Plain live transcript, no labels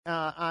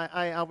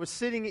I was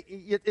sitting.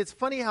 It's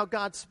funny how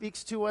God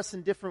speaks to us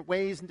in different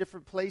ways in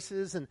different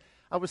places. And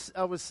I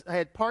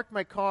had parked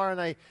my car,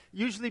 and I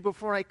usually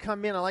before I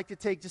come in, I like to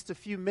take just a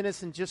few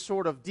minutes and just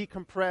sort of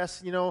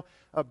decompress,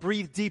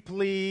 breathe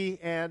deeply,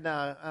 and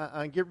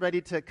get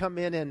ready to come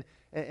in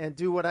and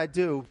do what I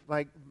do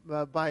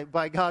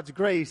by God's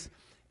grace.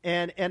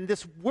 And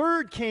this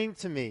word came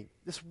to me.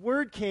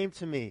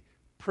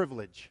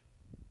 Privilege.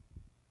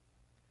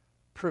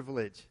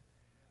 Privilege.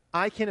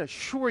 I can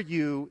assure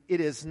you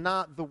it is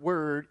not the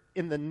word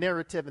in the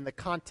narrative, in the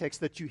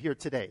context that you hear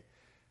today.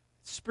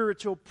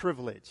 Spiritual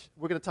privilege.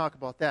 We're going to talk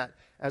about that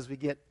as we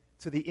get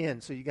to the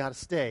end, so you got to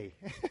stay.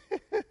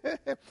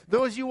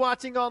 Those of you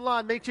watching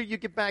online, make sure you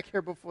get back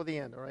here before the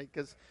end, all right?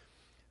 Because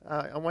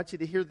I want you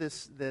to hear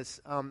this.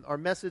 Our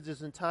message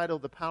is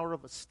entitled, The Power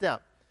of a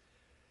Step.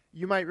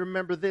 You might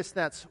remember this.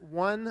 That's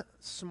one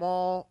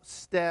small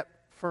step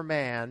for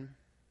man,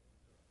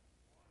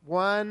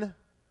 one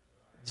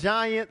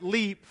giant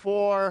leap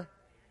for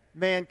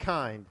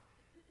mankind.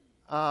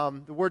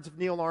 The words of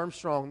Neil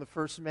Armstrong, the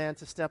first man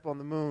to step on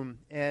the moon.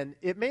 And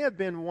it may have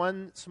been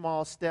one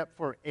small step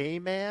for a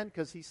man,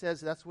 because he says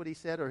that's what he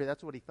said, or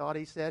that's what he thought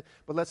he said.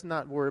 But let's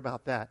not worry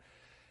about that.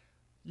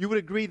 You would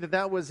agree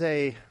that was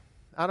I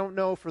don't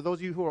know, for those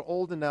of you who are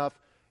old enough,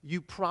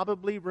 you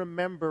probably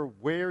remember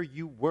where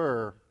you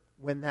were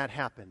when that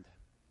happened.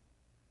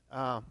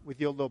 With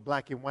your little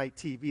black and white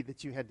TV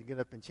that you had to get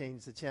up and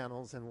change the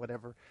channels and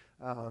whatever,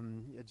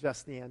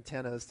 adjust the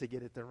antennas to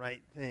get it the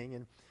right thing.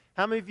 And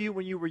how many of you,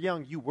 when you were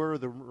young, you were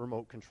the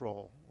remote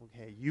control?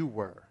 Okay, you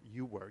were.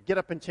 Get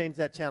up and change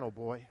that channel,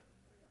 boy.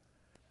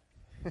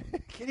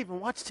 Can't even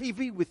watch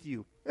TV with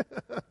you.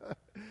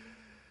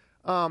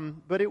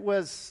 But it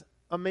was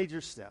a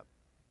major step.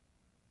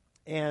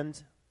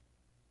 And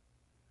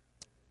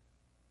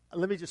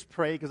let me just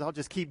pray, because I'll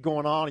just keep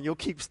going on and you'll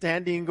keep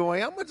standing and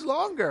going, how much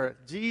longer?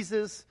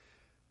 Jesus,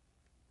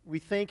 we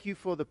thank you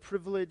for the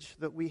privilege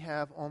that we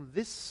have on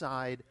this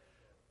side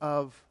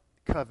of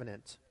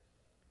covenant.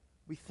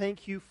 We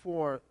thank you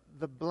for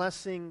the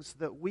blessings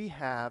that we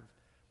have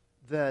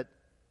that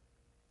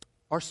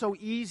are so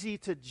easy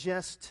to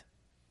just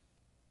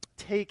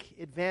take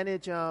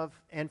advantage of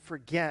and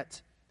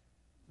forget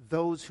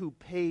those who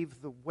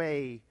pave the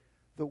way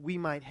that we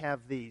might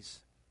have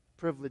these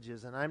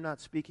privileges. And I'm not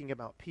speaking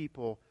about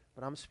people,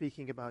 but I'm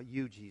speaking about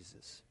you,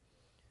 Jesus.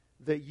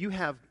 That you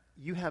have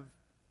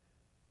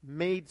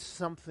made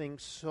something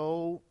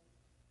so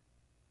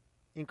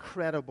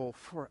incredible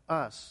for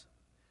us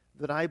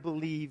that I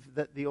believe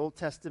that the Old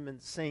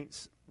Testament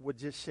saints would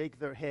just shake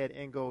their head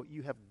and go,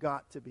 you have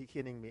got to be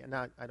kidding me. And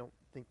I don't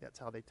think that's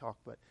how they talk,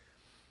 but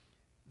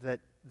that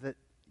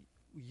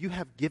you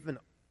have given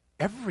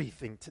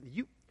everything to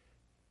you.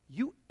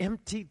 You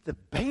emptied the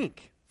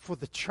bank for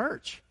the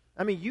church.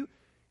 I mean, you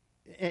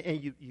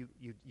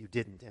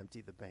didn't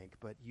empty the bank,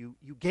 but you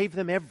gave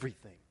them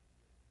everything.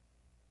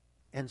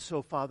 And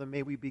so, Father,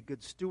 may we be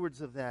good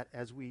stewards of that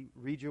as we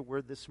read your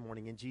word this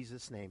morning in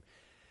Jesus' name.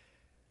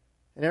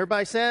 And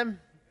everybody said,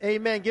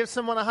 amen. Give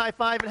someone a high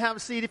five and have a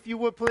seat if you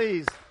would,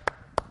 please.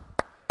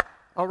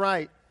 All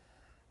right.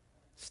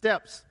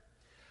 Steps.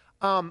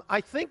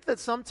 I think that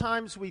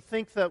sometimes we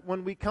think that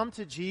when we come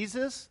to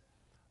Jesus,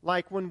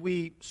 like when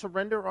we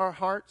surrender our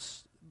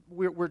hearts,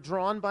 we're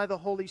drawn by the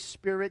Holy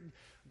Spirit.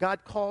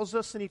 God calls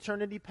us in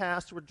eternity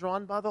past. We're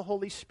drawn by the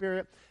Holy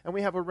Spirit, and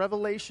we have a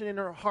revelation in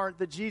our heart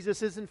that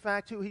Jesus is in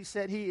fact who he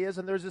said he is,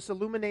 and there's this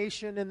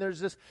illumination, and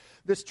there's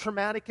this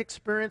traumatic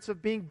experience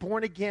of being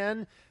born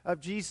again.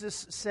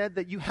 Jesus said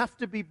that you have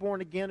to be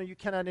born again or you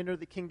cannot enter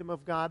the kingdom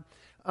of God.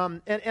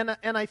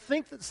 And I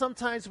think that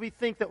sometimes we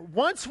think that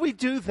once we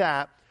do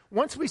that,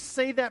 once we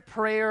say that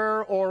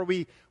prayer or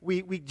we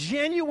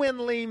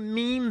genuinely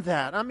mean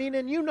that. I mean,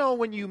 and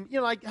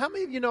like how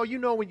many of you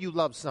know when you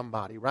love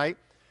somebody, right?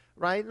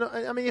 Right?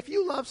 I mean, if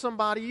you love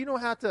somebody, you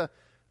don't have to,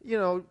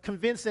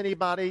 convince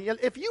anybody.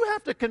 If you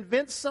have to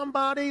convince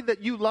somebody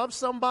that you love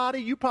somebody,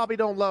 you probably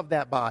don't love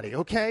that body,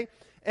 okay?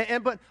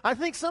 But I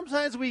think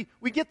sometimes we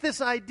get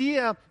this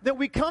idea that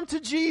we come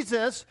to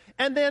Jesus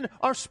and then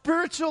our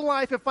spiritual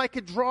life, if I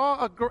could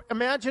draw an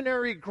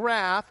imaginary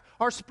graph,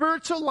 our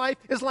spiritual life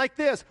is like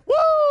this.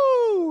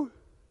 Woo!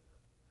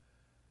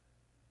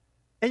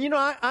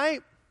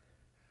 And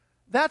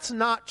that's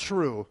not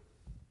true.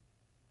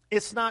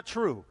 It's not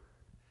true.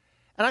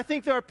 And I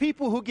think there are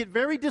people who get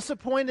very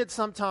disappointed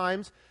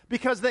sometimes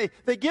because they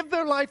give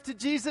their life to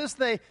Jesus,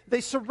 they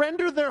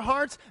surrender their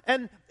hearts,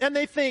 and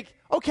they think,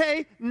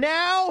 okay,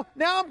 now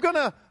I'm going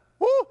to,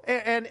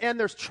 and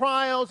there's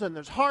trials, and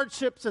there's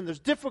hardships, and there's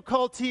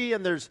difficulty,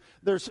 and there's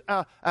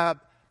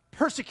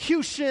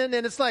persecution,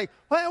 and it's like,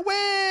 well,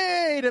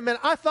 wait a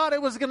minute, I thought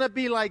it was going to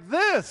be like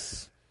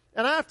this.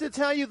 And I have to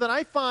tell you that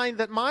I find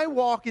that my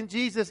walk in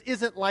Jesus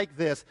isn't like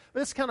this,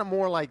 but it's kind of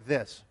more like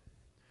this.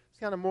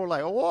 Kind of more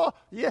like, oh,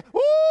 yeah,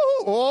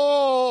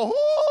 oh,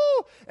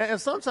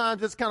 and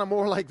sometimes it's kind of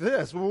more like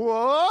this,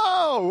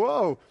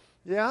 whoa,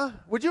 yeah.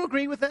 Would you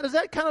agree with that? Is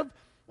that kind of,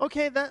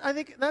 okay, I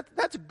think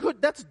that's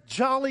good, that's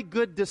jolly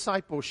good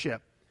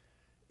discipleship,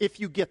 if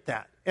you get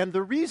that. And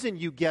the reason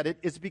you get it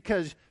is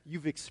because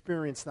you've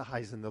experienced the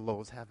highs and the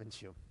lows,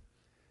 haven't you?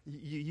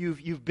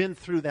 You've been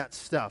through that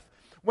stuff.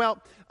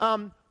 Well,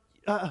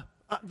 the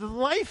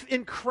life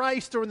in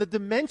Christ, or in the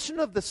dimension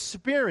of the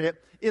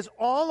Spirit, is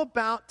all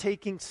about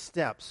taking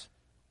steps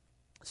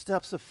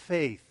of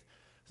faith.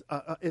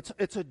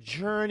 It's a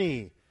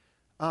journey.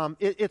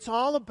 It's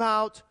all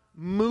about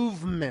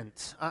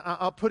movement.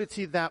 I'll put it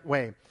to you that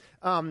way.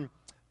 Some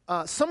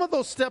of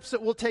those steps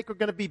that we'll take are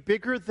going to be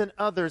bigger than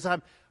others.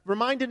 I'm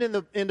reminded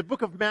in the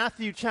book of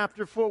Matthew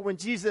chapter 4 when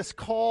Jesus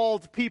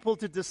called people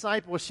to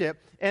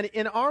discipleship. And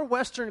in our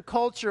Western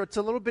culture, it's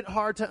a little bit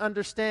hard to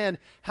understand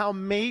how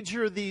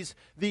major these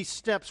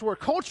steps were.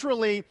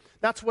 Culturally,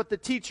 that's what the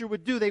teacher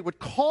would do. They would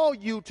call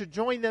you to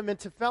join them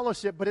into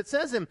fellowship. But it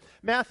says in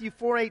Matthew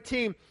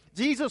 4:18,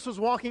 Jesus was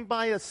walking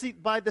by the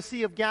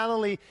Sea of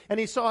Galilee, and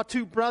he saw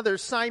two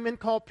brothers, Simon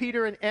called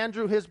Peter and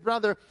Andrew his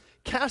brother,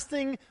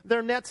 casting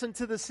their nets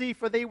into the sea,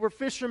 for they were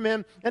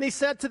fishermen. And he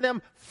said to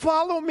them,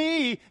 "Follow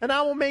me, and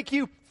I will make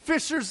you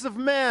fishers of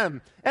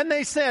men." And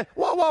they said,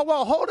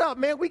 whoa, hold up,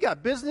 man. We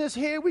got business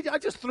here. I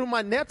just threw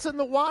my nets in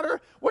the water.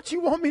 What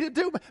you want me to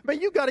do? Man,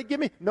 you got to give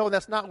me. No,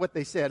 that's not what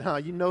they said, huh?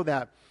 You know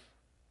that.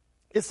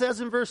 It says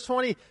in verse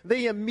 20,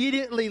 they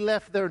immediately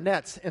left their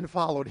nets and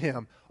followed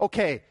him.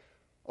 Okay,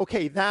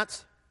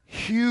 that's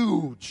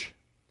huge.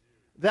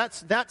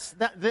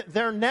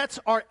 Their nets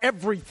are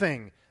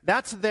everything.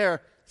 That's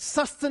their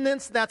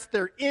sustenance, that's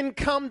their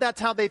income, that's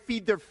how they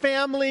feed their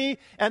family,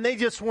 and they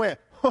just went,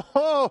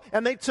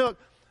 and they took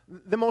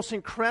the most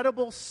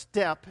incredible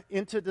step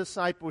into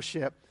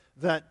discipleship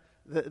that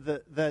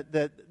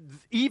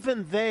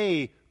even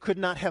they could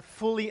not have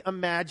fully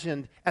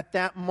imagined at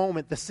that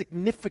moment the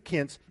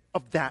significance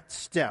of that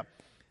step.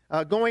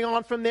 Going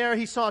on from there,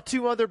 he saw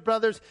two other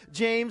brothers,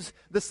 James,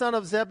 the son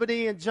of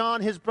Zebedee, and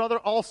John, his brother,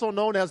 also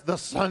known as the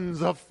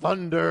sons of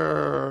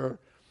thunder,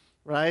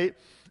 right?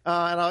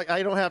 And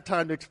I don't have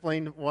time to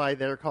explain why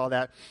they're called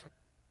that.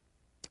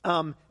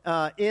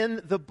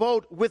 In the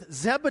boat with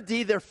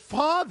Zebedee, their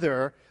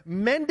father,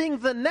 mending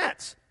the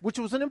nets, which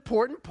was an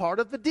important part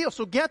of the deal.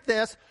 So get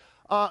this,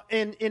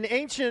 in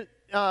ancient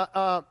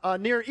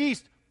Near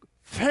East,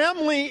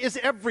 family is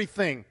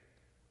everything.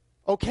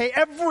 Okay,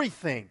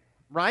 everything,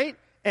 right?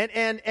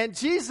 And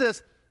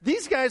Jesus,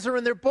 these guys are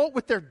in their boat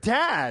with their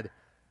dad,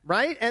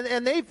 right?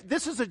 And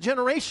this is a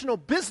generational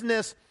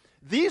business.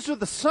 These are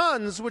the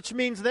sons, which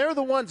means they're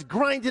the ones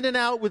grinding it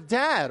out with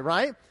dad,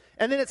 right?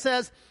 And then it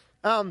says,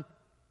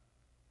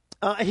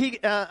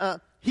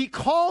 he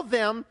called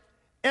them,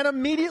 and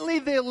immediately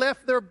they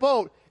left their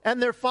boat.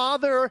 And their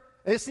father,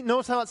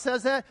 notice how it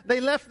says that? They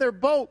left their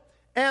boat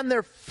and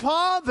their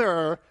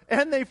father,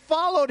 and they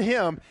followed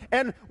him.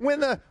 And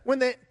when the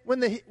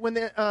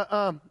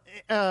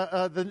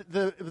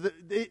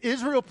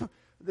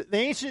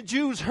ancient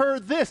Jews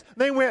heard this,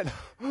 they went,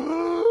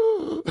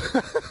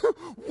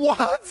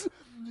 "What?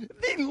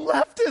 He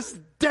left his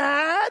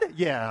dad?"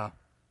 Yeah.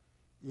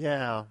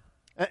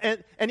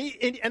 And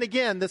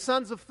again, the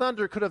sons of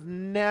thunder could have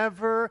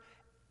never,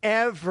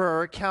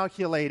 ever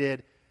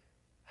calculated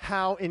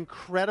how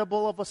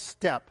incredible of a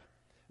step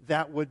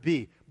that would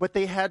be. But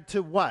they had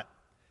to what?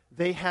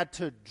 They had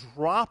to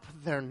drop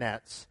their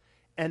nets,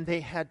 and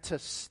they had to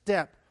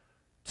step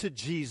to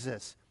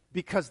Jesus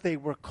because they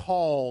were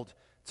called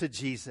to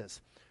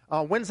Jesus.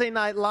 Wednesday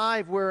Night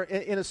Live, we're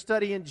in a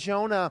study in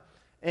Jonah,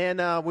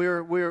 and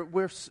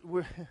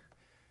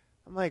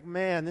I'm like,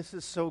 man, this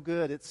is so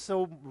good. It's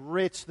so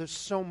rich. There's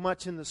so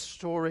much in the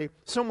story,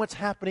 so much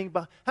happening.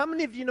 But how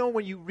many of you know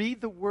when you read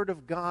the Word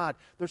of God,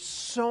 there's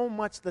so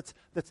much that's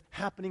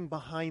happening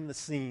behind the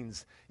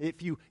scenes?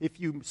 If you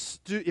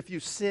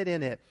sit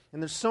in it,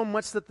 and there's so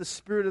much that the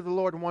Spirit of the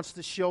Lord wants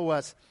to show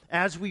us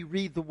as we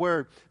read the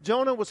Word.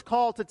 Jonah was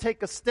called to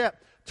take a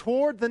step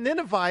toward the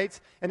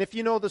Ninevites, and if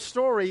you know the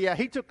story, yeah,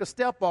 he took a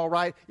step all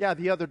right. Yeah,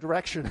 the other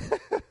direction.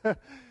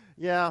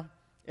 Yeah.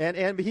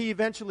 And he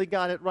eventually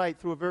got it right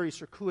through a very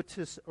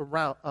circuitous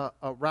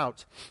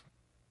route.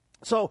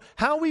 So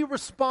how we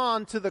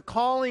respond to the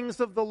callings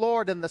of the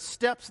Lord and the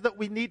steps that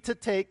we need to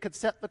take could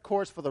set the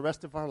course for the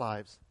rest of our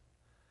lives.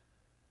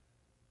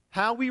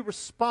 How we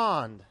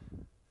respond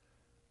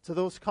to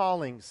those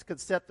callings could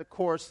set the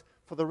course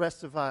for the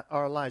rest of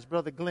our lives.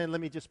 Brother Glenn,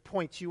 let me just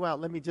point you out.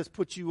 Let me just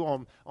put you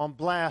on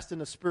blast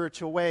in a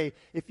spiritual way.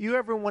 If you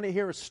ever want to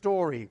hear a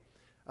story,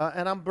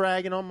 and I'm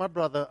bragging on my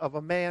brother, of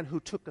a man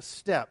who took a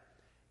step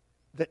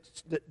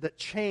that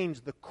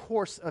changed the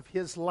course of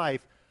his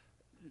life,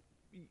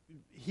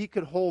 he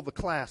could hold the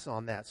class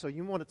on that. So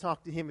you want to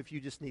talk to him if you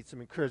just need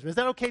some encouragement. Is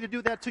that okay to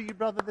do that to you,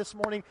 brother, this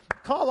morning?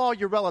 Call all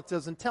your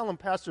relatives and tell them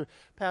Pastor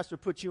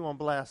put you on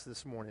blast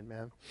this morning,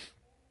 man.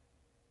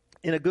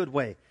 In a good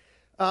way.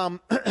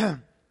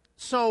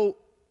 So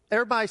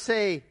everybody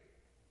say,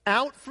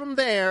 out from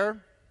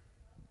there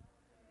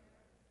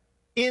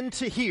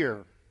into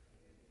here.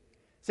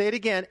 Say it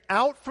again.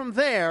 Out from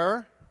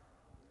there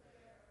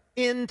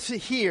into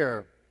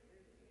here.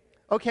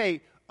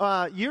 Okay,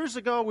 years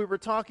ago we were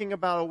talking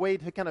about a way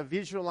to kind of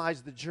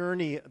visualize the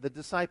journey, the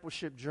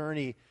discipleship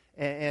journey,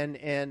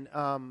 and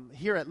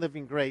here at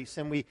Living Grace,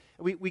 and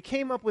we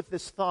came up with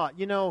this thought.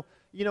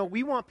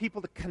 We want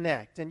people to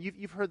connect, and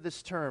you've heard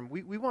this term.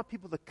 We want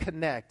people to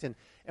connect, and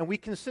we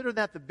consider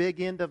that the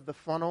big end of the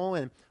funnel.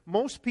 And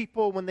most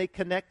people, when they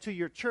connect to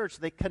your church,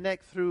 they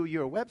connect through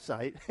your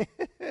website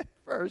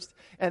first,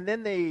 and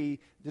then they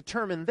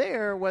determine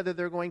there whether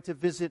they're going to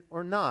visit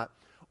or not.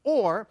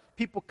 Or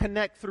people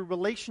connect through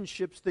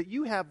relationships that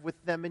you have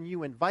with them, and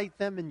you invite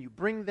them, and you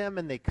bring them,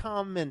 and they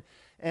come, and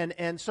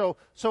so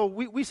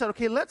we said,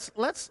 okay, let's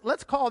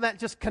call that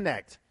just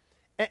connect.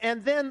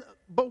 And then,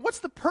 but what's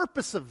the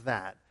purpose of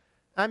that?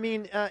 I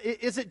mean,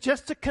 is it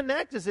just to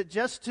connect? Is it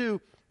just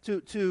to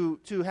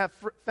have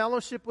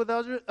fellowship with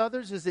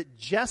others? Is it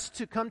just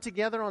to come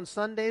together on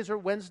Sundays or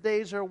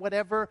Wednesdays or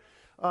whatever?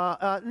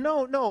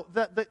 No.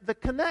 The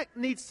connect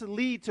needs to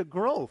lead to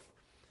growth.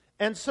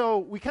 And so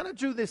we kind of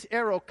drew this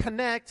arrow,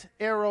 connect,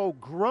 arrow,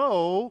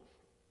 grow.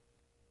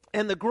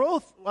 And the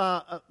growth,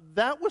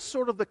 that was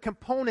sort of the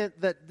component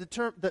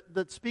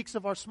that speaks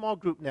of our small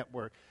group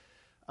network.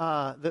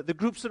 The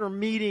groups that are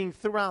meeting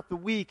throughout the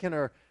week and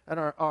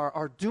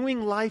are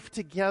doing life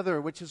together,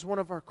 which is one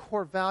of our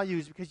core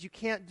values, because you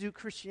can't do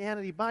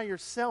Christianity by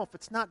yourself.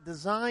 It's not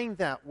designed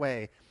that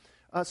way.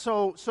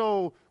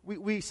 So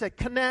we said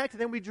connect,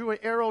 then we drew an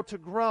arrow to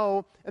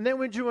grow, and then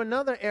we drew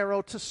another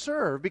arrow to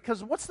serve.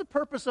 Because what's the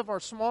purpose of our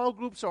small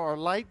groups or our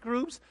light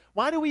groups?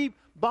 Why do we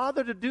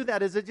bother to do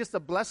that? Is it just a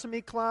bless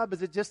me club?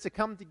 Is it just to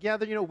come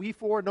together, we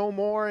four, no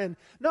more? And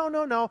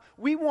no.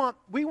 We want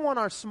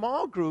our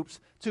small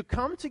groups to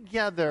come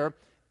together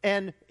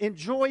and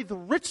enjoy the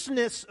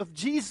richness of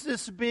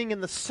Jesus being in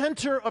the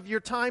center of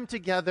your time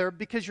together,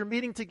 because you're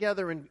meeting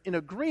together in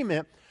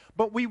agreement.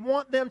 But we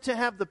want them to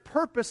have the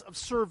purpose of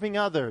serving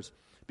others.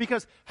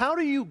 Because how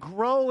do you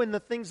grow in the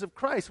things of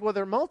Christ? Well,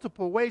 there are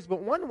multiple ways,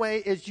 but one way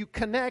is you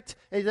connect,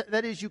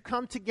 that is, you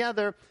come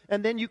together,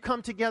 and then you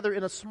come together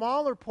in a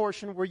smaller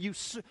portion where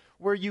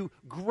you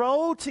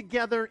grow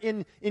together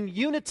in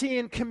unity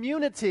and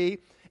community,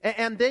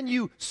 and then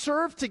you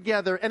serve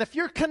together. And if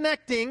you're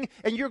connecting,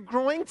 and you're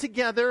growing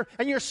together,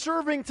 and you're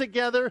serving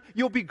together,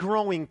 you'll be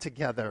growing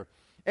together.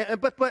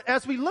 But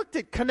as we looked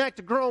at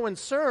connect, grow, and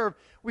serve,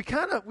 we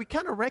kind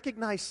of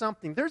recognize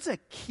something. There's a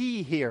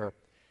key here,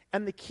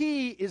 and the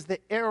key is the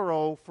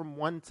arrow from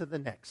one to the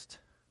next,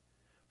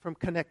 from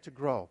connect to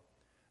grow.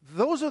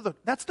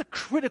 That's the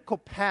critical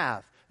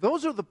path.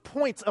 Those are the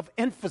points of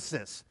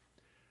emphasis.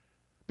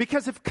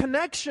 Because if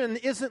connection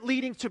isn't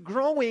leading to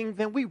growing,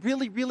 then we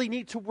really, really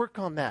need to work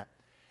on that.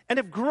 And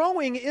if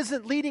growing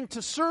isn't leading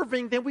to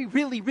serving, then we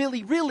really,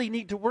 really, really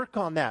need to work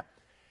on that.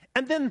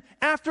 And then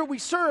after we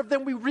serve,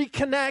 then we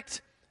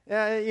reconnect.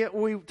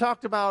 We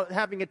talked about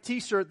having a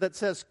T-shirt that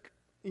says,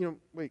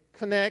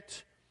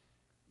 connect,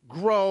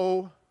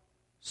 grow,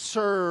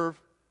 serve,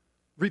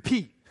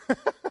 repeat.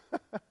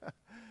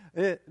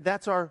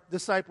 That's our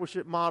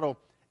discipleship model,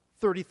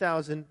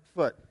 30,000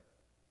 foot.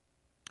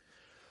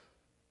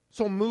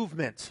 So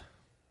movement,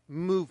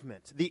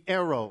 the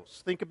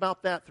arrows. Think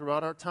about that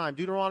throughout our time.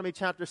 Deuteronomy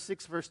chapter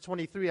 6, verse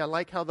 23. I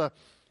like how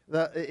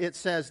it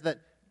says that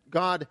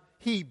God,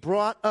 He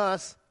brought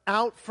us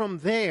out from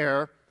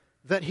there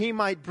that He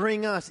might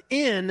bring us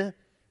in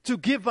to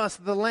give us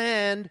the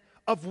land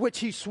of which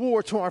He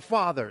swore to our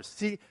fathers.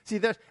 See,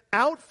 there's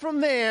out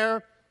from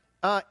there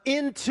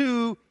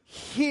into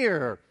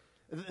here.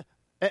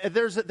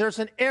 There's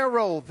an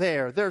arrow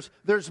there.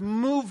 There's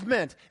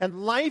movement.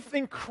 And life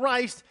in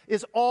Christ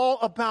is all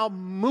about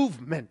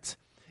movement.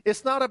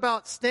 It's not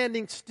about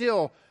standing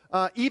still.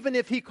 Even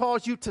if He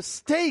calls you to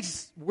stay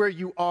where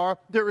you are,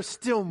 there is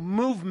still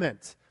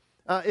movement.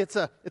 It's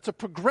a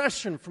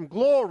progression from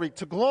glory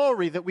to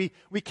glory that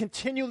we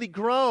continually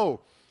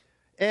grow.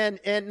 And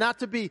not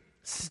to be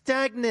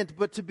stagnant,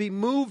 but to be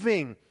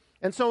moving.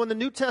 And so in the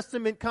New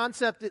Testament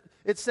concept,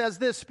 it says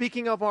this,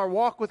 speaking of our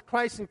walk with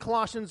Christ in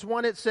Colossians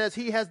 1, it says,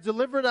 He has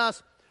delivered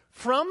us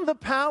from the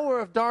power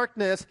of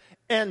darkness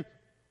and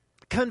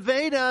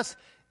conveyed us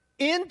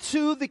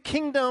into the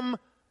kingdom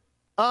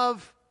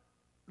of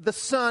the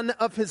Son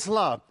of His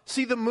love.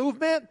 See the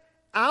movement?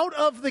 Out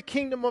of the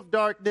kingdom of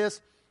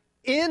darkness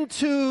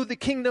into the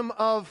kingdom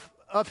of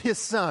His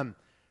Son.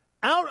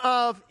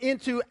 Out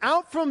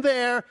from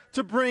there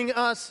to bring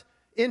us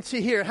into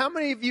here. How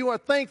many of you are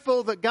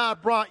thankful that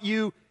God brought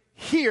you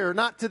here,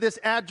 not to this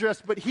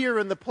address, but here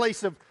in the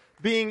place of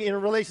being in a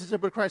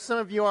relationship with Christ? Some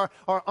of you are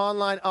our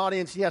online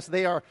audience. Yes,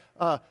 they are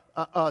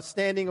a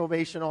standing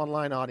ovation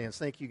online audience.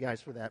 Thank you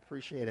guys for that.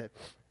 Appreciate it.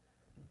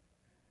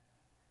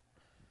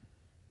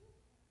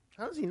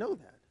 How does He know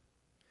that?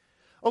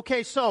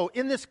 Okay, so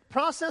in this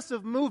process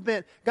of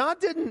movement,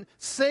 God didn't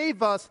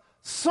save us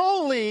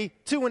solely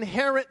to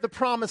inherit the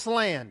promised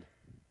land.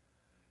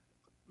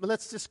 But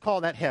let's just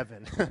call that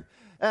heaven.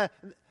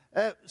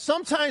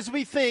 Sometimes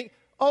we think,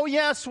 oh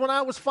yes, when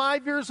I was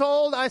 5 years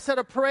old, I said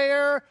a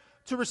prayer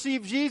to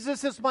receive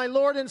Jesus as my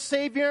Lord and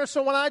Savior,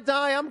 so when I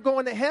die, I'm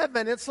going to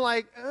heaven. It's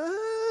like,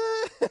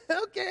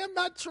 okay, I'm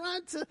not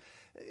trying to,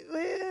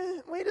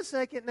 wait a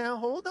second now,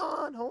 hold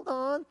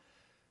on.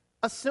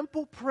 A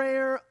simple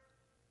prayer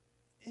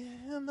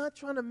I'm not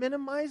trying to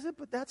minimize it,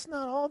 but that's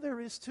not all there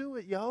is to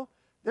it, yo.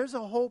 There's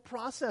a whole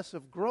process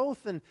of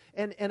growth, and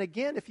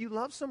again, if you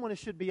love someone, it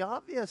should be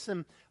obvious.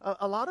 And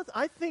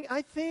I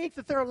think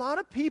that there are a lot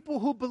of people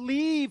who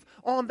believe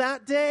on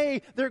that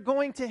day they're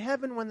going to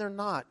heaven when they're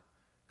not,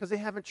 because they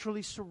haven't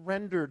truly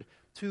surrendered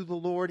to the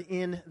Lord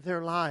in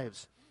their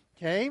lives.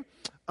 Okay,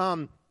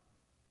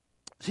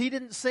 He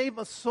didn't save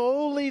us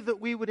solely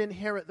that we would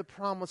inherit the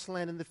promised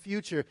land in the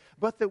future,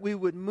 but that we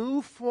would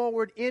move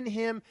forward in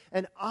Him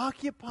and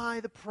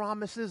occupy the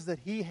promises that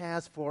He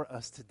has for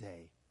us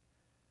today.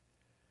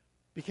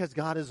 Because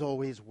God is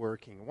always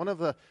working. One of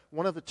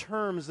the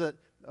terms that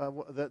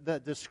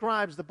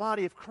describes the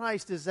body of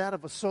Christ is that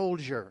of a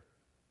soldier,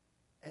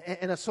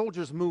 and a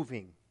soldier's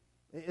moving.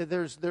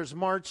 There's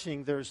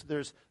marching. There's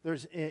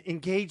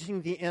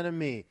engaging the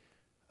enemy.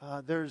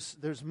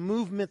 There's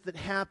movement that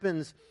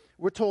happens.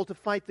 We're told to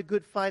fight the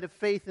good fight of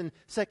faith in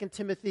 2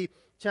 Timothy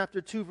chapter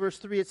 2, verse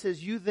 3. It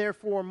says, "You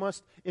therefore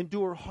must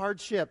endure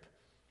hardship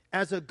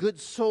as a good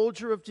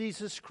soldier of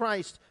Jesus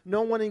Christ.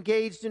 No one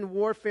engaged in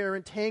warfare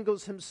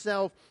entangles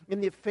himself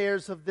in the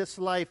affairs of this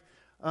life,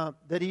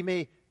 that he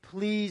may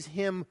please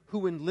him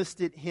who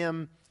enlisted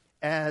him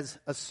as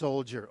a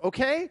soldier."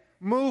 Okay?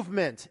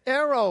 Movement.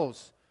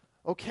 Arrows.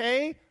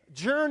 Okay?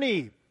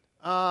 Journey.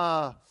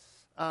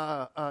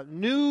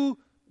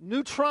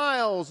 New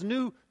trials,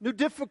 new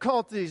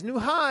difficulties, new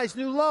highs,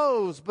 new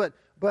lows,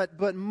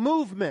 but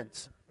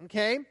movement.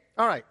 Okay?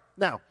 All right.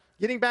 Now,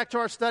 getting back to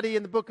our study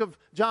in the book of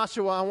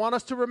Joshua, I want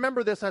us to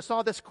remember this. I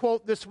saw this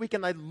quote this week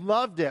and I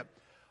loved it.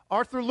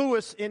 Arthur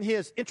Lewis, in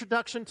his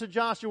introduction to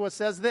Joshua,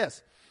 says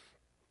this: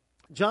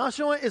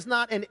 "Joshua is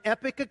not an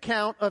epic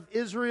account of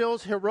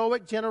Israel's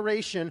heroic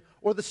generation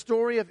or the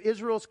story of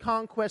Israel's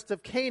conquest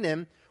of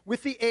Canaan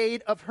with the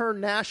aid of her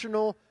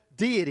national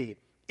deity.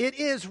 It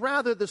is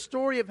rather the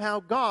story of how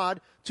God,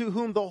 to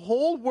whom the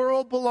whole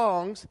world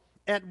belongs,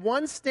 at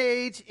one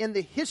stage in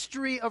the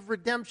history of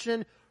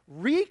redemption,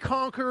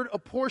 reconquered a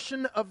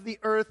portion of the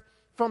earth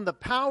from the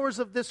powers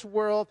of this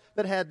world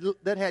that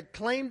had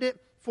claimed it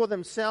for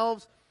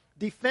themselves,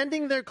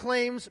 defending their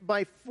claims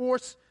by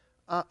force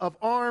of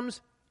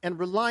arms and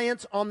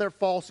reliance on their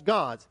false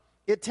gods.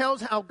 It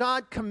tells how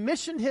God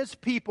commissioned His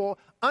people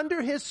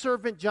under His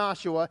servant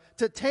Joshua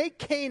to take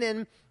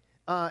Canaan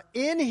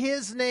in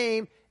His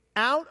name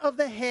out of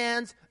the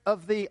hands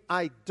of the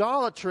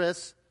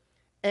idolatrous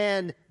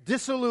and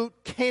dissolute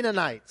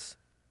Canaanites.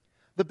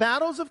 The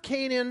battles of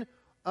Canaan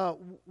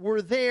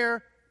were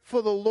there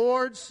for the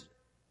Lord's.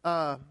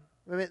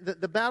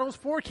 The battles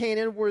for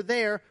Canaan were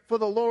there for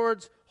the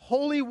Lord's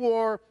holy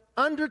war,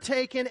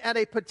 undertaken at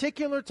a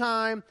particular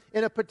time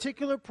in a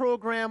particular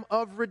program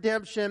of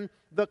redemption.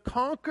 The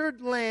conquered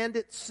land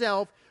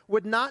itself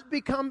would not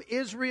become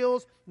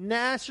Israel's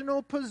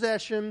national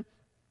possession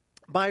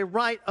by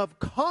right of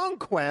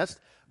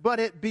conquest, but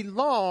it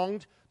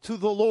belonged to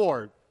the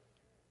Lord."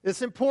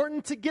 It's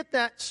important to get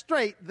that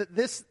straight, that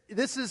this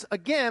is,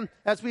 again,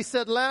 as we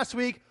said last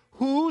week,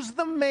 who's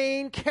the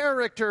main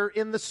character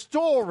in the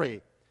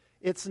story?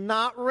 It's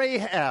not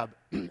Rahab.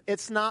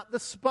 It's not the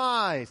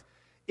spies.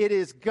 It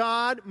is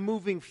God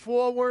moving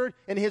forward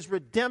in His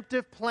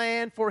redemptive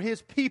plan for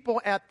His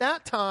people at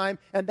that time,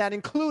 and that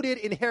included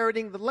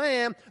inheriting the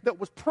land that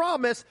was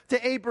promised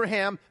to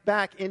Abraham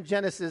back in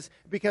Genesis,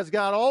 because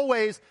God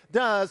always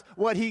does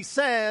what He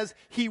says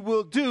He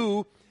will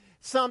do.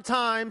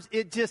 Sometimes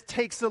it just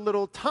takes a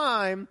little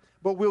time,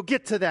 but we'll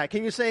get to that.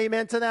 Can you say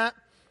amen to that?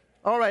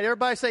 All right,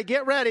 everybody say,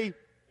 get ready.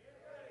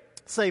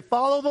 Say,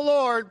 follow the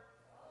Lord.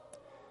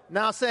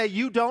 Now say,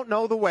 you don't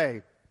know the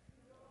way.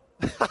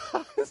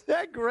 Is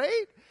that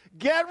great?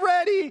 Get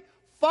ready.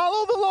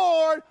 Follow the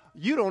Lord.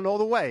 You don't know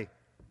the way.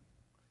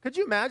 Could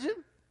you imagine?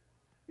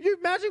 Could you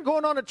imagine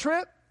going on a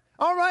trip?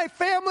 All right,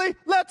 family,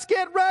 let's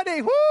get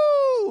ready.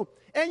 Woo!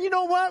 And you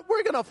know what?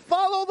 We're going to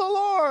follow the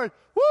Lord.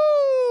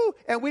 Woo!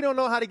 And we don't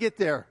know how to get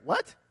there.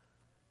 What?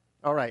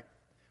 All right.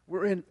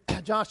 We're in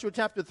Joshua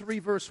chapter 3,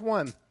 verse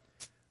 1.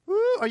 Woo!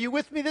 Are you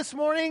with me this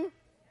morning?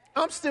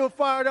 I'm still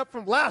fired up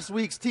from last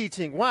week's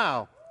teaching.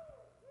 Wow.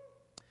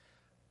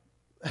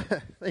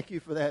 Thank you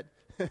for that.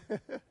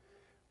 It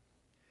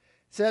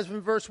says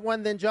in verse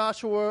 1, then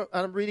Joshua,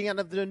 I'm reading out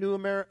of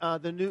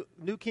the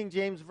New King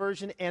James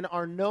Version, and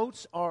our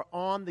notes are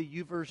on the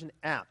YouVersion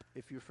app,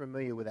 if you're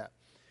familiar with that.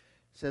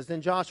 It says,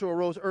 then Joshua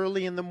rose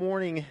early in the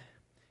morning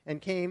and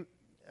came,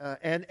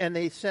 and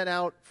they set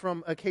out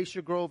from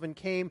Acacia Grove and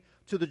came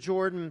to the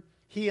Jordan,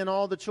 he and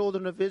all the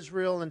children of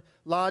Israel, and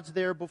lodged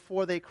there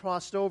before they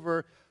crossed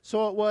over.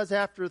 So it was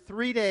after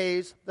 3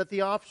 days that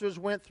the officers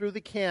went through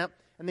the camp,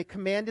 and they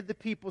commanded the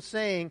people,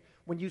 saying,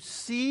 when you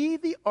see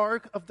the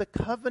ark of the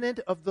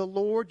covenant of the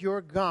Lord your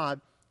God,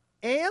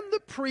 and the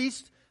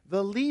priests,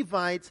 the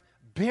Levites,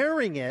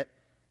 bearing it,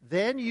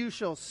 then you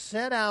shall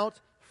set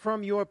out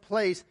from your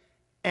place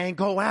and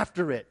go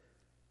after it.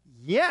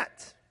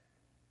 Yet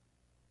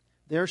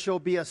there shall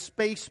be a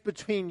space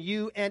between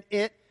you and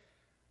it,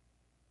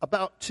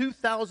 about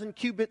 2,000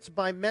 cubits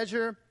by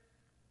measure.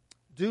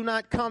 Do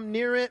not come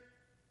near it,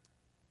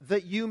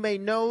 that you may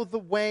know the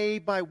way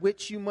by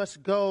which you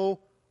must go,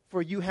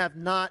 for you have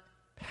not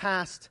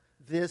passed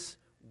this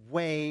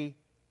way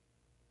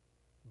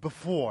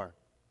before.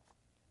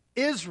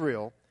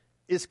 Israel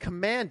is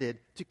commanded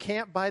to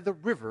camp by the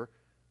river,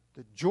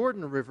 the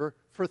Jordan River,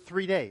 for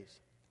 3 days.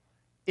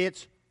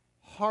 It's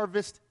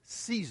harvest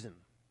season.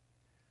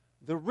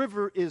 The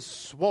river is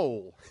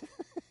swole.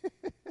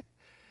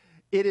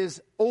 It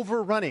is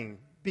overrunning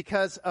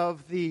because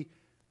of the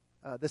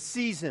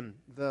season,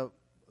 the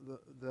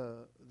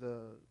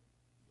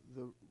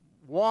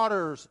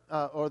waters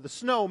or the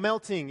snow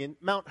melting in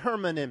Mount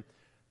Hermon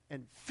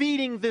and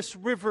feeding this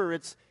river.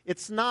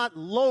 It's not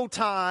low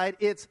tide,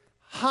 it's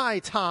high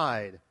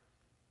tide.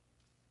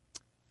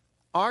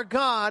 Our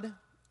God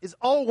is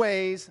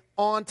always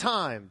on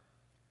time.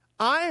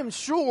 I am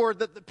sure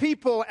that the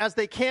people, as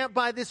they camped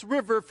by this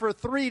river for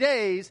 3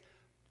 days,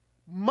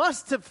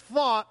 must have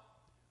thought,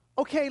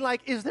 okay,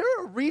 like, is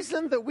there a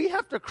reason that we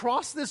have to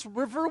cross this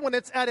river when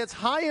it's at its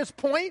highest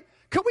point?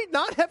 Could we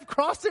not have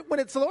crossed it when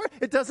it's lower?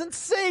 It doesn't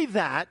say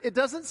that. It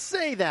doesn't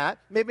say that.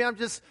 Maybe I'm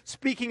just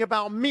speaking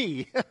about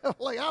me.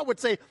 Like I would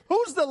say,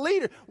 who's the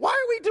leader? Why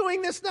are we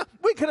doing this now?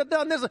 We could have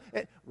done this.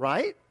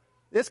 Right?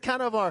 It's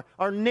kind of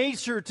our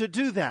nature to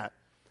do that.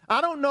 I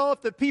don't know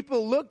if the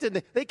people looked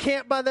and they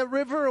camped by the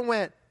river and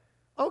went,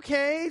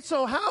 okay,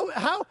 so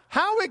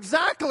how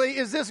exactly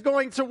is this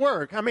going to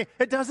work? I mean,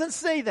 it doesn't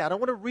say that. I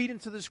want to read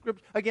into the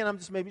script. Again, I'm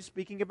just maybe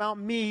speaking about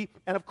me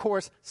and, of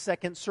course,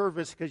 second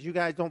service, because you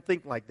guys don't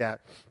think like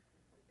that.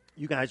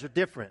 You guys are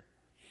different.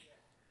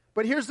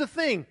 But here's the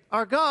thing.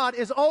 Our God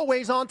is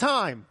always on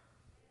time.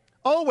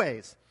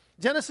 Always.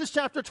 Genesis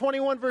chapter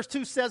 21, verse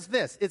 2 says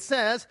this. It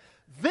says,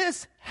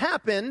 this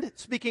happened,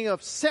 speaking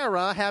of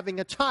Sarah having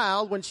a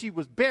child when she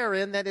was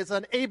barren, that is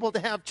unable to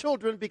have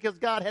children because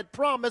God had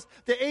promised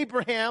to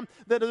Abraham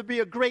that it would be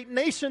a great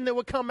nation that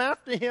would come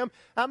after him.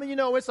 I mean, you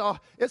know, it's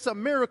a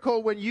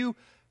miracle when you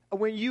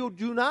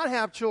do not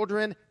have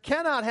children,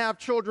 cannot have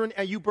children,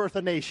 and you birth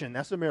a nation.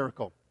 That's a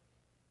miracle.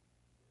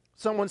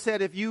 Someone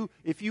said, if you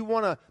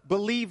want to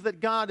believe that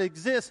God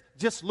exists,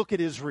 just look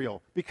at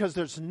Israel, because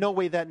there's no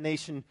way that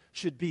nation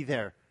should be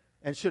there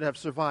and should have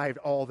survived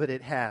all that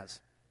it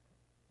has.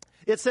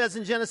 It says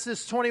in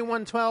Genesis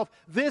 21:12,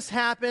 this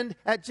happened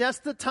at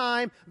just the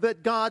time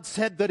that God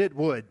said that it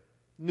would.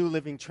 New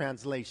Living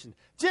Translation.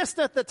 Just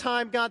at the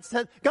time God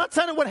said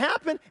it would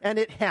happen, and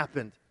it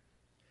happened.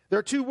 There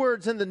are 2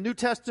 words in the New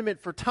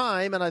Testament for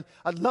time, and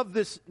I love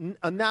this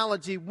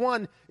analogy.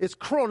 One is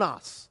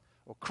chronos,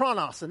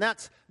 and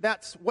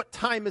that's what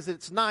time is it?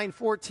 It's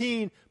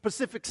 9:14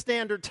 Pacific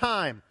Standard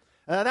Time.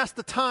 That's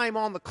the time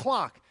on the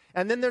clock.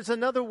 And then there's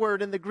another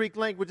word in the Greek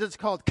language. It's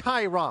called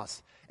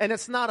kairos. And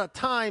it's not a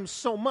time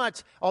so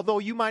much, although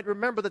you might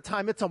remember the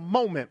time. It's a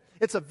moment.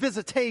 It's a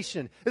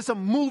visitation. It's a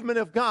movement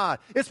of God.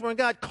 It's when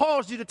God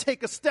calls you to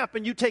take a step,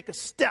 and you take a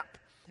step.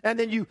 And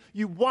then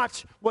you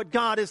watch what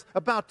God is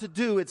about to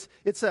do.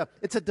 It's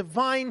a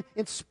divine,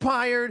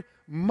 inspired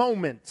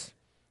moment.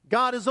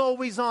 God is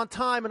always on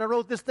time, and I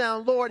wrote this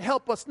down. Lord,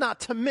 help us not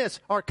to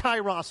miss our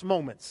kairos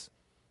moments.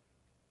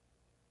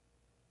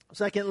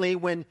 Secondly,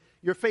 when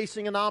you're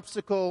facing an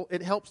obstacle,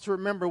 it helps to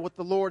remember what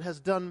the Lord has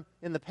done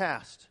in the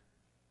past.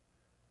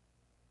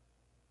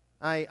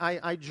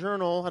 I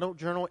journal. I don't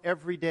journal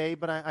every day,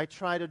 but I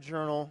try to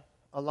journal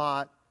a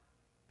lot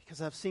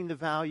because I've seen the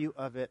value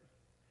of it.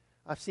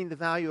 I've seen the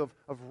value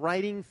of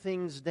writing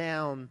things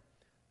down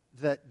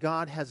that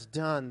God has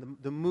done,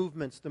 the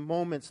movements, the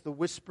moments, the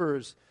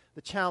whispers,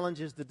 the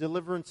challenges, the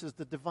deliverances,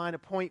 the divine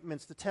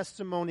appointments, the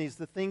testimonies,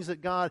 the things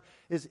that God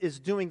is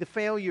doing, the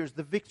failures,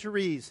 the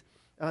victories,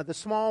 the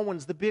small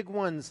ones, the big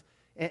ones.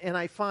 And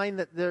I find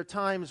that there are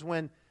times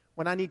when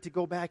I need to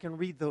go back and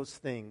read those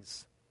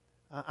things.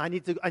 I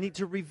need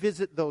to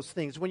revisit those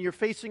things. When you're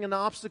facing an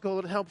obstacle,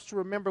 it helps to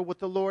remember what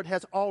the Lord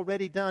has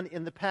already done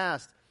in the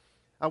past.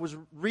 I was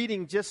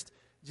reading, just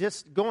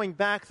going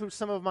back through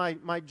some of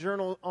my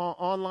journal,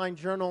 online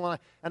journal,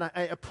 and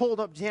I pulled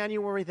up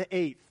January the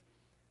 8th.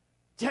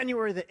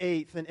 January the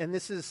 8th, and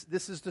this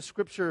is the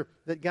scripture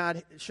that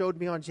God showed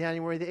me on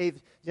January the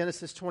 8th,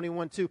 Genesis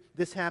 21:2.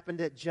 This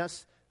happened at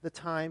just the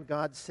time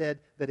God said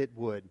that it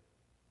would.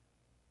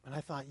 And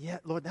I thought, yeah,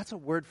 Lord, that's a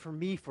word for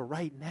me for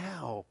right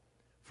now.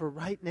 For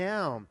right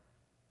now.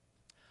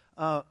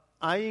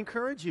 I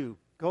encourage you,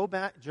 go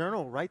back,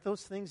 journal, write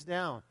those things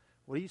down.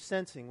 What are you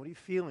sensing? What are you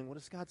feeling? What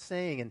is God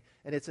saying?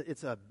 And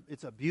it's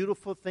a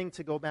beautiful thing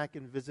to go back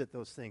and visit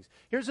those things.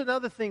 Here's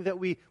another thing that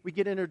we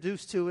get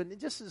introduced to, and it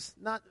just is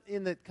not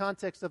in the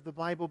context of the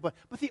Bible, but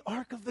the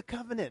Ark of the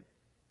Covenant.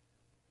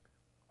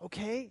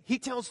 Okay? He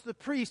tells the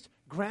priest,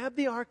 grab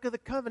the Ark of the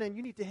Covenant.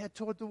 You need to head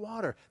toward the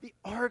water. The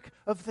Ark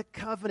of the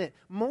Covenant.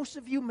 Most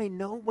of you may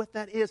know what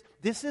that is.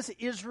 This is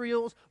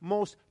Israel's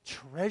most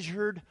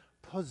treasured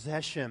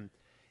possession.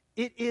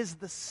 It is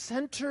the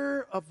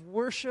center of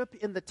worship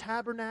in the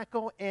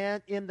tabernacle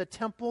and in the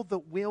temple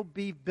that will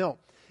be built.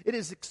 It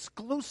is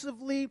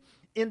exclusively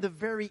in the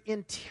very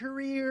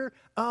interior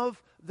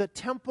of the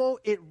temple.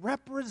 It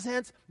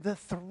represents the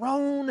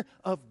throne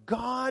of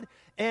God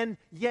and,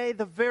 yea,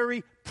 the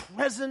very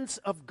presence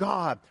of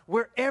God.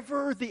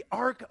 Wherever the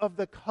Ark of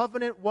the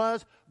Covenant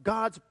was,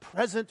 God's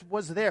presence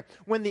was there.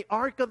 When the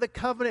Ark of the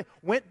Covenant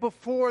went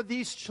before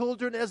these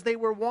children as they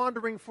were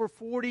wandering for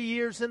 40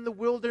 years in the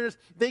wilderness,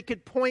 they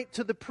could point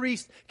to the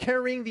priest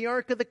carrying the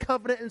Ark of the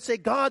Covenant and say,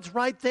 God's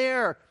right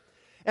there.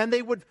 And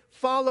they would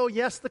follow,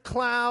 yes, the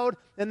cloud,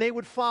 and they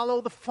would follow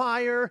the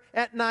fire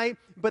at night,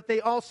 but they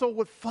also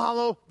would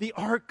follow the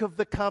Ark of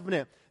the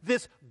Covenant.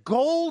 This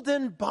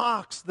golden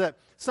box that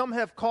some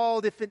have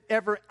called, if it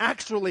ever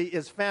actually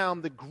is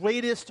found, the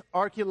greatest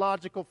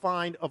archaeological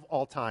find of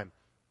all time.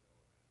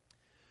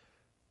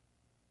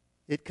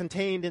 It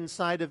contained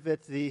inside of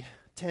it the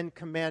 10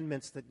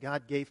 Commandments that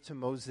God gave to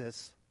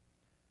Moses.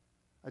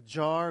 A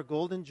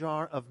golden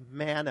jar of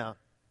manna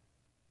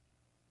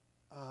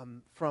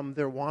from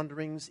their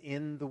wanderings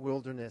in the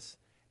wilderness,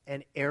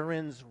 and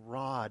Aaron's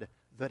rod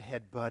that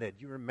had budded.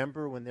 You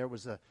remember when there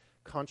was a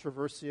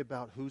controversy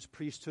about whose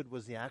priesthood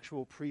was the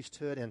actual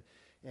priesthood,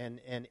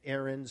 and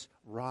Aaron's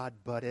rod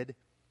budded.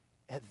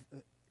 And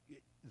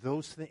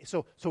those things.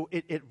 So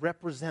it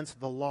represents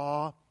the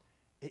law,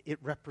 it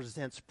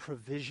represents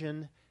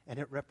provision, and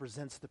it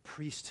represents the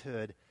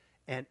priesthood,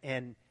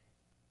 and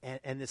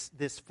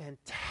this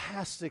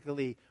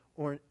fantastically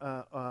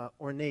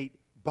ornate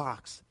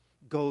box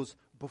goes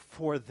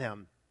before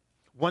them.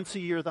 Once a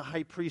year, the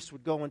high priest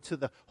would go into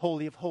the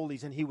Holy of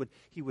Holies, and he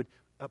would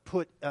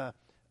put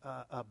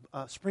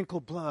sprinkle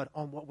blood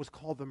on what was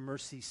called the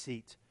mercy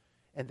seat,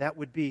 and that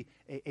would be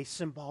a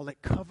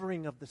symbolic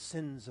covering of the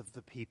sins of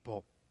the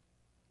people.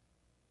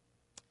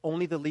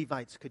 Only the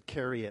Levites could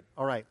carry it.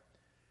 All right.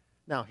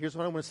 Now, here's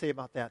what I want to say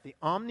about that. The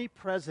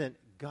omnipresent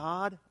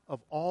God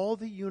of all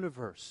the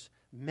universe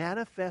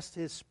manifests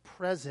His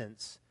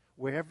presence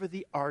wherever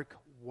the ark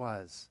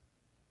was.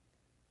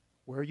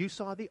 Where you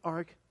saw the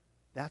ark,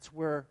 that's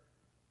where,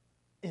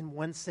 in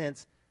one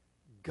sense,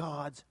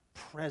 God's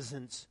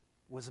presence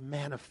was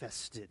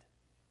manifested.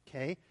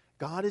 Okay?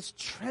 God is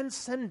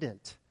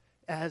transcendent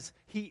as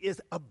He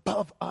is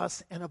above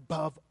us and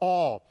above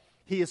all.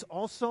 He is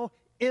also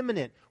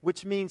immanent,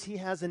 which means He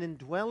has an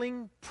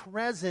indwelling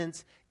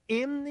presence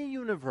in the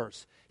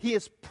universe. He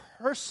is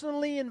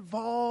personally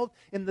involved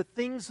in the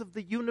things of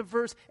the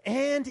universe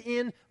and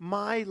in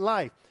my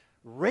life.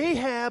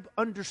 Rahab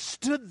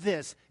understood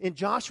this in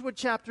Joshua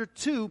chapter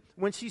 2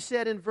 when she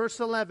said in verse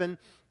 11,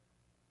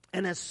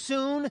 "And as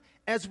soon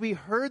as we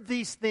heard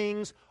these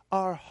things,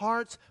 our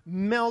hearts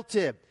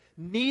melted.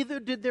 Neither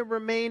did there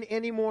remain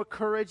any more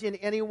courage in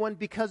anyone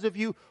because of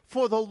you.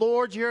 For the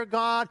Lord your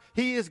God,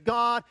 He is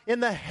God in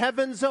the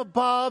heavens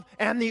above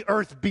and the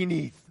earth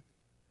beneath."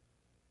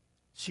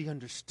 She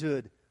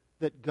understood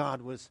that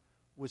God was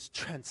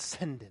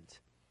transcendent,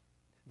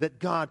 that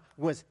God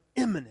was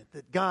immanent,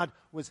 that God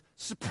was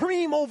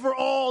supreme over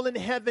all in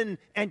heaven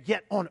and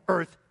yet on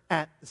earth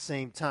at the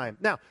same time.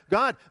 Now,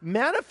 God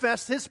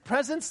manifests His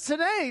presence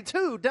today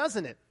too,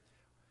 doesn't it?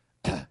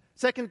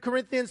 2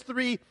 Corinthians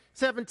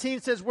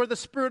 3:17 says, "Where the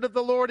Spirit of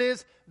the Lord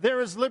is,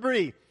 there is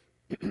liberty."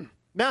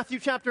 Matthew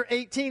chapter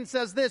 18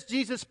 says this,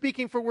 Jesus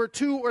speaking, "For where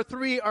 2 or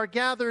 3 are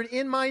gathered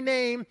in my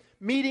name,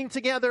 meeting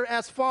together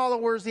as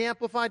followers," the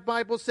Amplified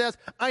Bible says,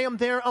 "I am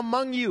there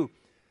among you."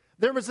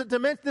 There is a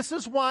dimension. This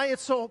is why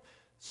it's so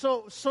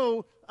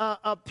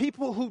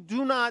people who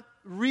do not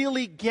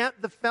really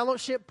get the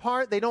fellowship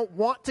part, they don't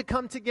want to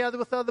come together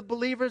with other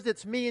believers.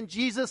 It's me and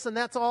Jesus, and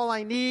that's all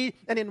I need.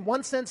 And in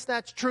one sense,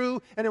 that's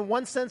true. And in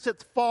one sense,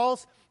 it's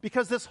false,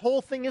 because this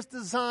whole thing is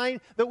designed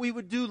that we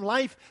would do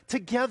life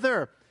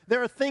together.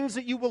 There are things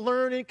that you will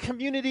learn in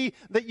community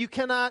that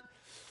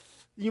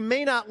you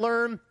may not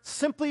learn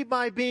simply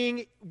by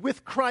being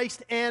with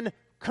Christ and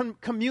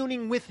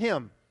communing with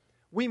Him.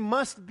 We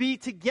must be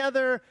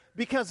together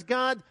because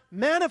God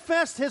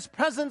manifests His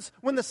presence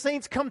when the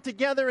saints come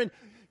together. And,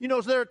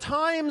 there are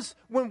times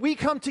when we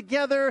come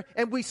together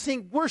and we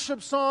sing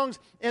worship songs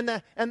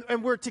and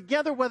we're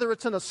together, whether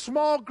it's in a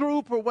small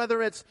group or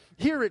whether it's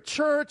here at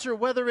church or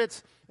whether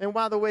it's, and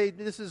by the way,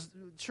 this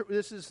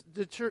isn't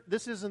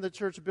the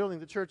church building.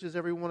 The church is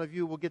every one of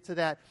you. We'll get to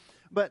that.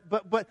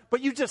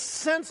 But you just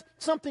sense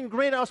something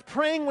great. I was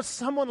praying with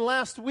someone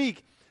last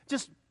week.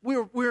 We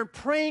were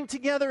praying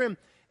together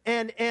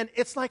and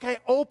it's like I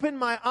opened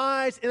my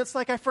eyes, and it's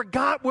like I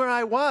forgot where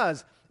I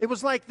was. It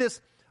was like this.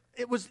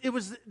 It was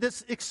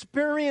this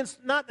experience,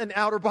 not an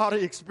outer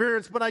body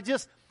experience, but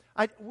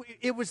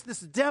it was this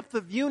depth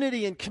of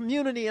unity and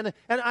community, and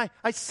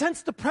I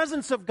sensed the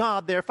presence of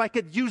God there, if I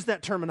could use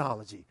that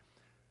terminology.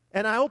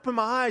 And I opened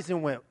my eyes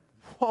and went,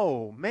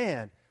 "Whoa,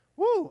 man,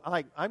 woo!"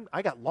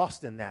 I got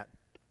lost in that.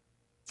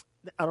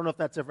 I don't know if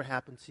that's ever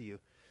happened to you.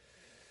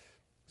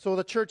 So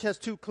the church has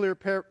 2 clear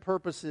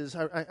purposes.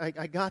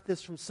 I got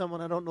this from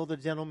someone, I don't know the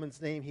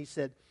gentleman's name. He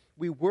said,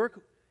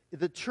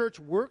 the church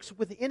works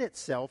within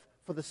itself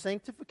for the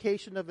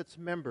sanctification of its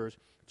members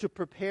to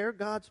prepare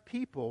God's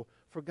people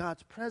for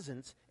God's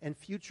presence and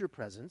future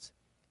presence,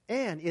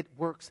 and it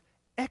works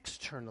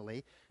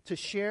externally to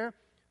share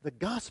the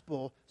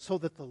gospel so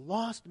that the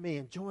lost may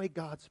enjoy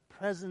God's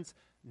presence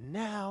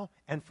now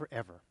and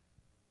forever.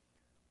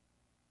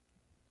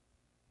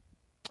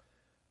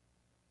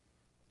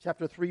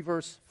 Chapter 3,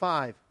 verse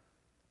 5,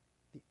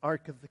 the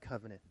Ark of the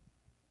Covenant.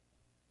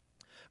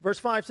 Verse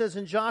 5 says,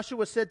 "And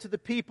Joshua said to the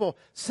people,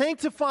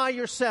 'Sanctify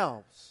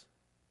yourselves,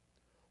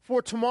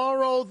 for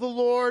tomorrow the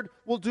Lord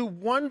will do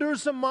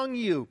wonders among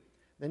you.'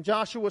 Then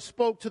Joshua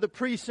spoke to the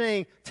priests,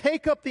 saying,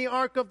 'Take up the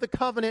Ark of the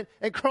Covenant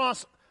and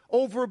cross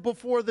over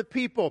before the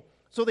people.'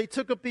 So they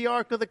took up the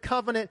Ark of the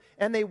Covenant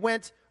and they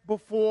went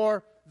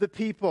before the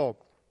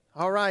people."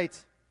 All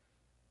right.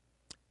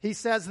 He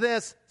says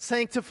this,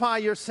 "Sanctify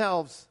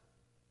yourselves."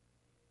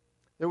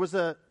 There was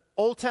an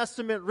Old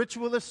Testament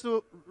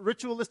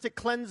ritualistic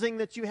cleansing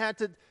that you had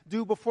to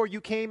do before you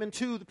came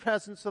into the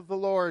presence of the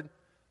Lord.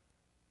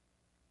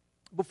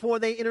 Before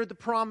they entered the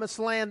promised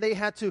land, they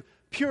had to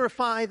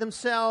purify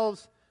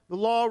themselves. The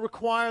law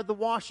required the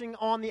washing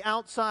on the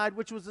outside,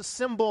 which was a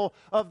symbol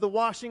of the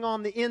washing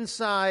on the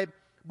inside.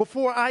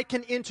 Before I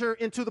can enter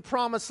into the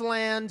promised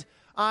land,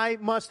 I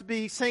must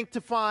be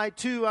sanctified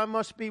too. I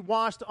must be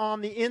washed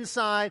on the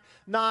inside,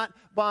 not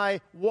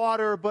by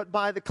water, but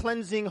by the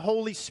cleansing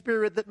Holy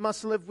Spirit that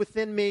must live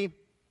within me.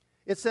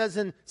 It says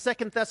in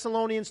 2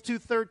 Thessalonians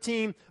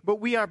 2:13, "But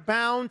we are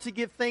bound to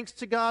give thanks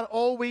to God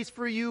always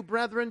for you,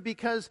 brethren,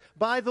 because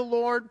by the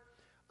Lord,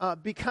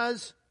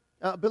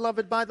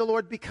 beloved by the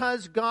Lord,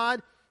 because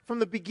God from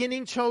the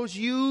beginning chose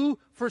you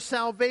for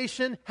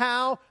salvation."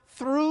 How?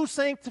 Through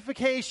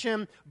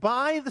sanctification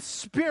by the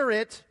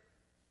Spirit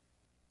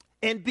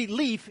and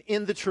belief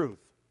in the truth.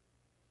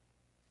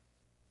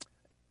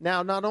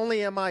 Now, not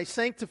only am I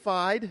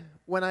sanctified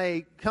when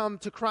I come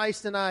to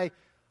Christ and I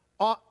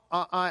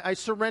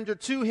surrender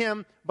to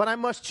Him, but I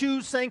must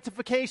choose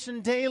sanctification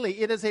daily.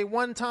 It is a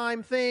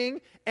one-time thing,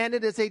 and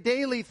it is a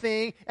daily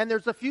thing, and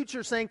there's a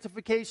future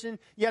sanctification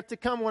yet to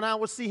come when I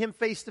will see Him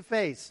face to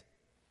face.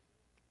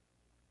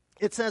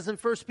 It says in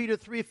 1 Peter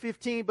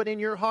 3:15, "But in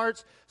your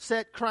hearts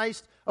set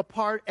Christ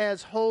apart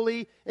as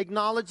holy,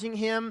 acknowledging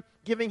Him,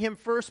 giving Him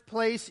first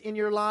place in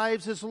your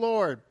lives as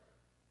Lord."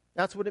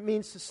 That's what it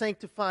means to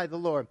sanctify the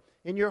Lord.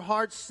 In your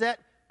hearts set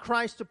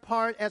Christ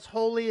apart as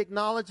holy,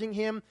 acknowledging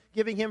Him,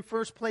 giving Him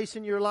first place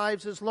in your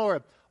lives as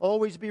Lord.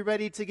 Always be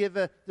ready to give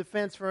a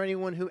defense for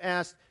anyone who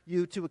asks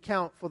you to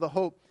account for the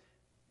hope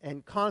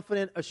and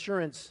confident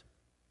assurance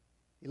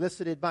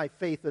elicited by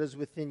faith that is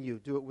within you.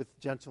 Do it with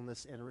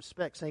gentleness and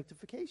respect.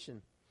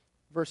 Sanctification.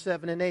 Verse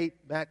 7 and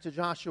 8, back to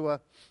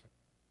Joshua.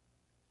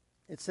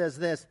 It says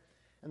this,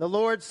 "And the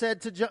Lord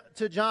said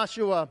to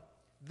Joshua,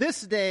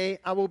 'This day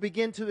I will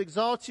begin to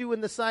exalt you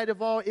in the sight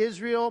of all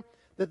Israel,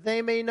 that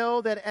they may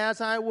know that as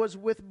I was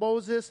with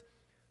Moses,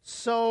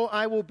 so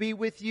I will be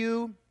with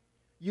you.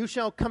 You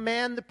shall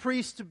command the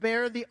priests to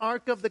bear the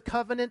Ark of the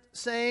Covenant,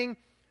 saying,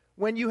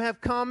 when you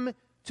have come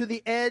to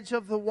the edge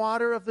of the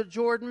water of the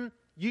Jordan,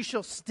 you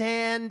shall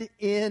stand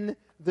in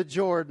the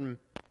Jordan.'"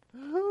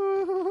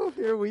 Oh,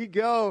 here we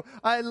go.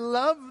 I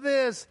love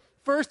this.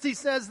 First he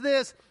says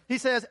this. He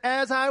says,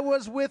 "As I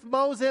was with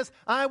Moses,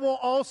 I will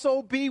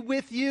also be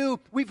with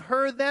you." We've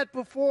heard that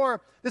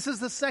before. This is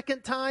the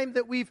second time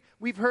that we've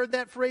heard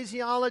that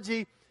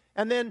phraseology.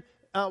 And then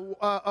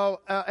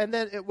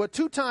it was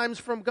 2 times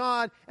from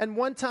God and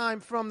 1 time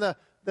from the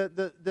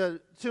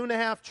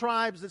 2.5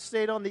 tribes that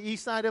stayed on the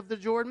east side of the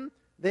Jordan.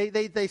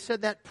 They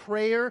said that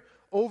prayer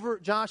over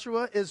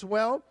Joshua as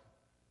well.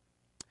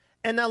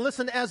 And now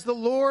listen, as the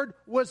Lord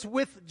was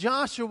with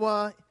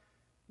Joshua,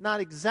 not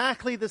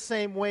exactly the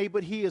same way,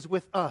 but He is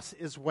with us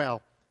as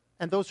well.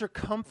 And those are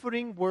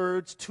comforting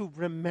words to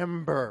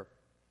remember.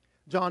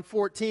 John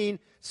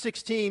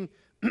 14:16,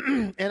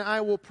 "And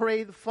I will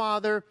pray the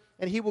Father,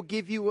 and He will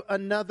give you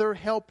another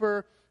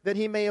helper, that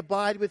He may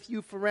abide with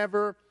you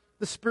forever,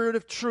 the Spirit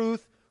of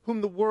truth,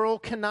 whom the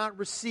world cannot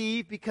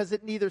receive, because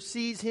it neither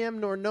sees Him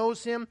nor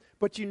knows Him,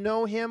 but you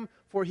know Him,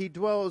 for He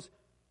dwells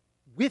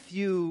with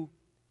you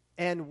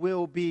and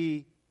will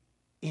be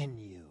in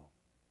you."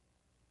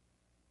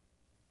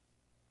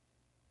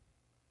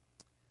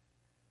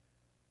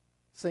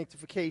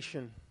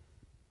 Sanctification,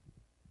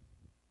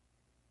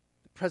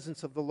 the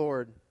presence of the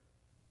Lord.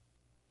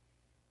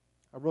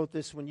 I wrote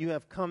this, when you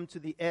have come to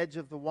the edge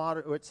of the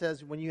water, or it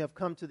says, when you have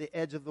come to the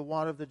edge of the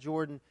water of the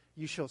Jordan,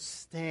 you shall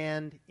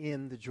stand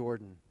in the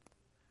Jordan.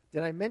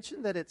 Did I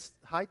mention that it's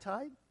high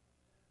tide?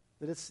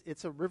 That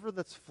it's a river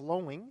that's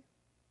flowing,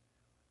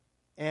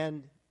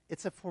 and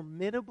it's a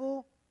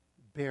formidable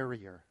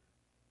barrier.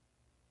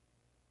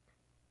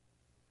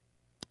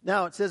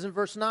 Now it says in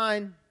verse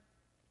 9,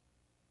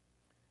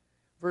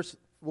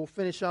 we'll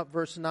finish up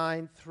verse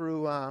 9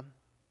 through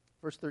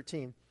verse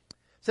 13.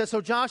 It says,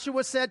 "So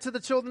Joshua said to the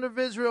children of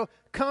Israel,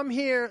 'Come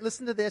here,'"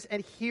 listen to this,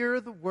 "'and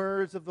hear the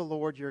words of the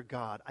Lord your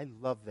God.'" I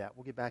love that.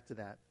 We'll get back to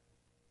that.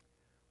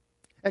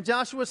 "And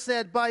Joshua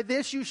said, 'By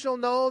this you shall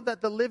know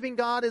that the living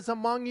God is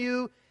among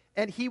you,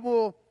 and He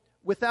will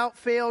without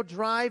fail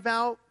drive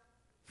out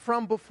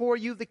from before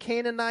you the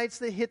Canaanites,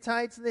 the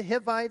Hittites, and the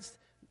Hivites,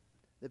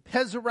 the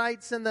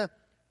Pezerites, and the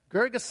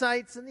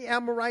Girgasites, and the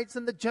Amorites,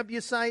 and the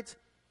Jebusites.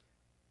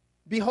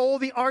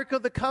 Behold, the ark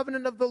of the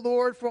covenant of the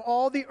Lord, for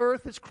all the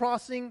earth is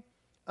crossing,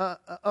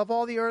 of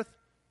all the earth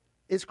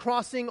is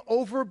crossing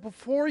over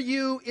before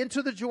you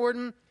into the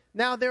Jordan.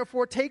 Now,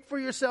 therefore, take for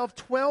yourself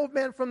 12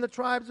 men from the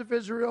tribes of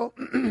Israel,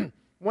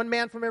 one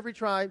man from every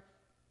tribe.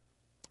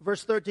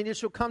 Verse 13, it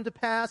shall come to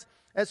pass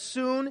as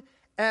soon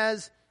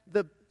as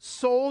the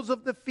soles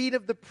of the feet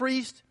of the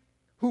priest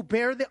who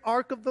bear the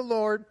ark of the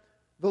Lord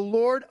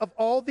of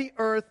all the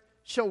earth,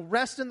 shall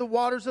rest in the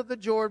waters of the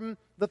Jordan,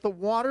 that the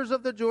waters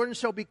of the Jordan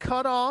shall be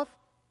cut off,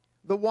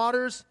 the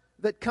waters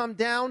that come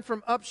down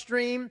from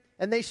upstream,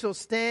 and they shall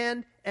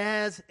stand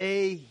as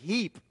a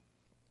heap.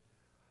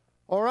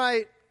 All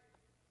right.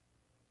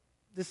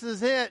 This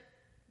is it.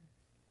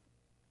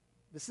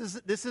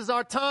 This is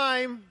our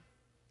time.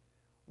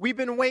 We've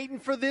been waiting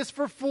for this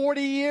for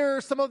 40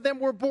 years. Some of them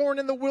were born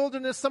in the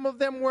wilderness. Some of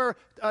them were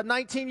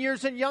 19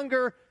 years and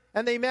younger,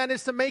 and they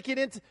managed to make it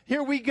into.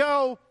 Here we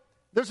go.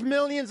 There's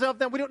millions of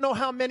them. We don't know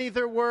how many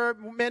there were,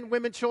 men,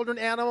 women, children,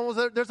 animals.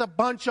 There's a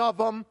bunch of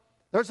them.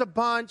 There's a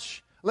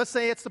bunch. Let's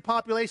say it's the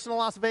population of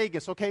Las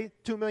Vegas, okay?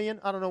 2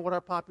 million. I don't know what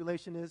our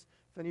population is.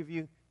 If any of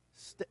you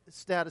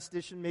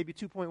statistician, maybe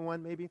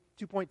 2.1, maybe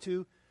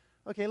 2.2.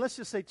 Okay, let's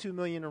just say 2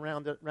 million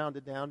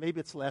rounded down. Maybe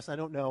it's less. I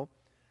don't know.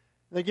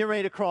 They get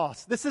ready to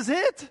cross. This is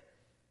it.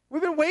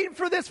 We've been waiting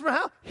for this for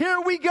how?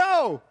 Here we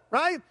go,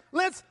 right?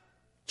 Let's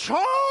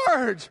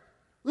charge.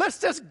 Let's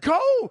just go.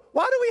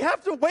 Why do we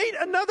have to wait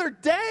another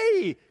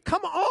day?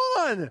 Come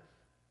on.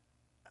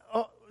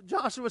 Oh,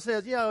 Joshua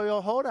says,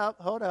 hold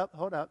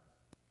up.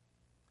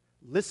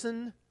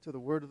 Listen to the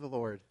word of the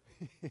Lord.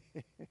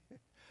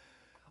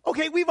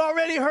 Okay, we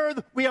already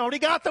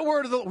got the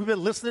word of the Lord. We've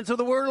been listening to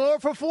the word of the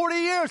Lord for 40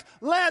 years.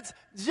 Let's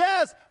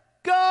just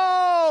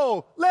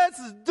go. Let's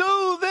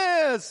do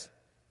this.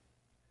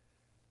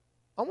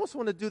 I almost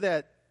want to do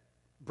that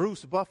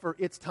Bruce Buffer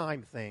It's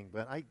Time thing,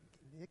 but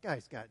that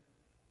guy's got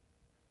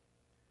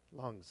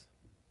lungs.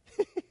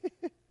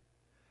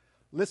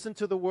 Listen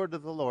to the word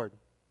of the Lord.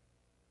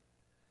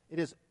 It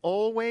is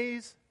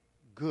always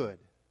good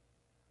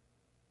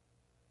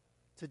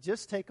to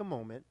just take a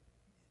moment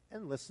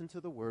and listen to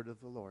the word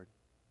of the Lord.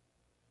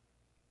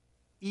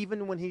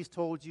 Even when he's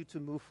told you to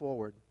move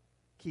forward,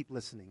 keep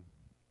listening.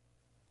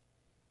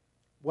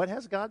 What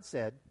has God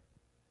said,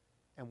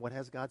 and what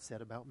has God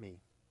said about me?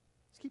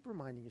 Just keep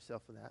reminding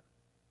yourself of that.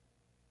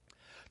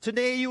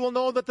 Today you will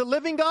know that the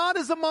living God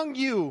is among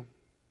you.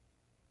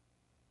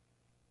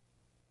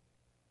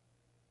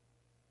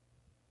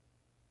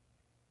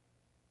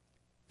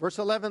 Verse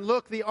 11,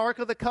 look, the ark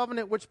of the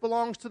covenant which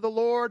belongs to the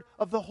Lord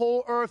of the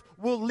whole earth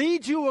will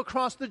lead you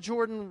across the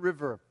Jordan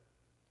River.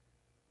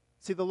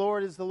 See, the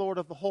Lord is the Lord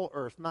of the whole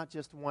earth, not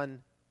just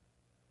one.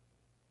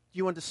 Do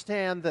you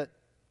understand that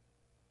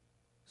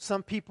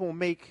some people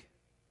make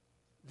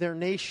their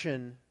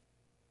nation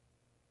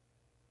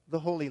the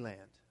Holy Land,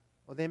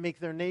 or they make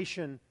their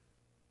nation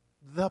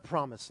the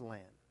Promised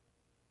Land?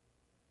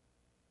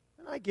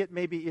 And I get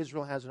maybe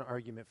Israel has an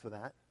argument for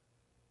that.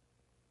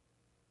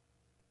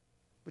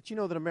 But you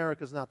know that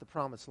America's not the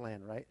Promised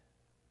Land, right?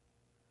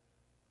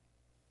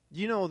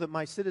 You know that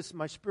my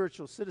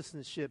spiritual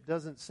citizenship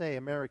doesn't say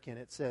American,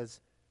 it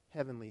says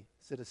heavenly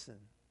citizen.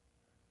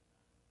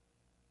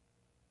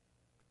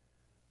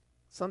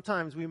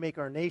 Sometimes we make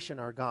our nation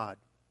our God.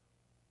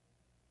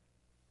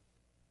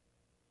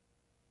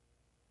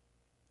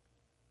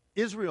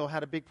 Israel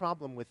had a big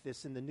problem with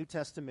this in the New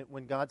Testament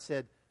when God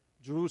said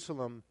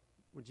Jerusalem,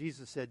 when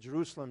Jesus said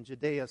Jerusalem,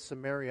 Judea,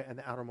 Samaria, and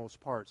the outermost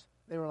parts.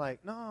 They were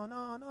like,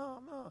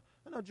 no,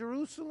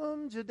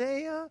 Jerusalem,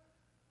 Judea,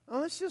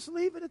 let's just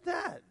leave it at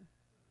that.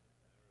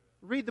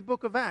 Read the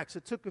book of Acts.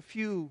 It took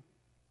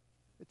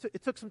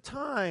some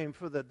time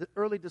for the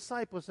early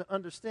disciples to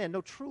understand, no,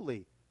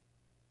 truly,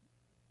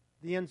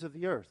 the ends of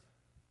the earth.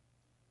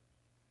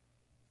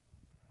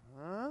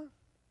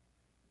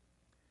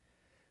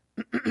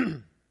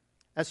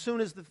 As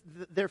soon as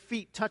their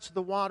feet touch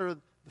the water,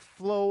 the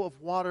flow of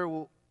water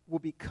will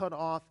be cut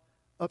off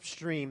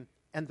upstream,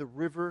 and the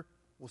river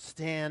will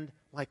stand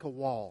like a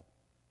wall.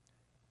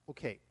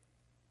 Okay.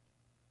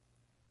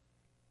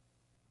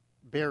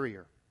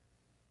 Barrier.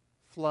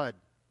 Flood.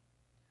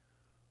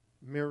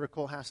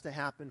 Miracle has to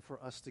happen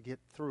for us to get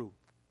through.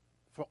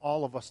 For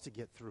all of us to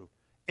get through.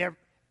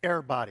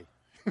 Everybody.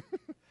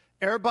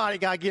 Everybody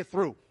got to get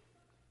through.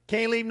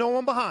 Can't leave no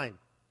one behind.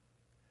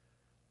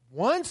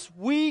 If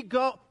we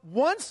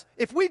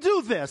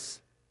do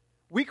this,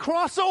 we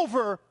cross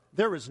over,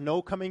 there is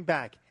no coming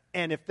back.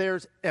 And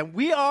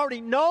we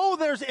already know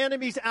there's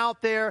enemies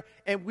out there,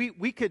 and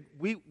we could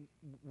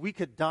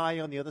die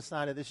on the other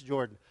side of this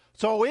Jordan.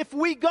 So if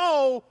we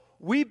go,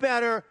 we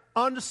better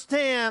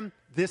understand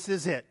this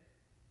is it.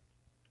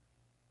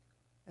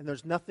 And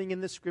there's nothing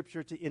in the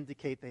scripture to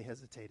indicate they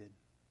hesitated.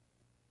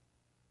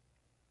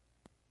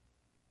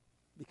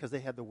 Because they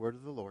had the word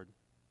of the Lord.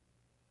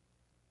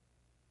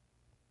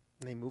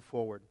 And they moved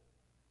forward.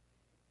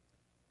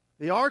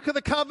 The Ark of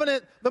the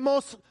Covenant,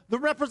 that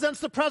represents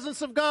the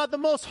presence of God, the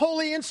most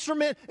holy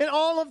instrument in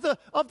all of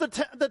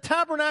the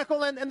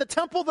tabernacle and the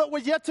temple that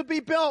was yet to be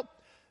built.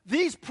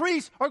 These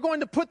priests are going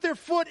to put their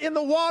foot in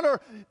the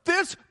water.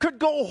 This could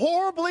go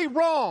horribly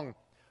wrong.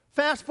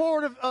 Fast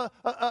forward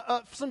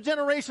some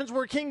generations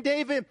where King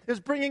David is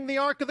bringing the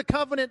Ark of the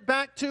Covenant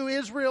back to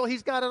Israel.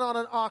 He's got it on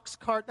an ox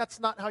cart. That's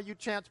not how you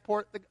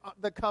transport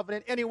the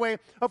covenant. Anyway,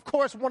 of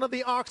course, one of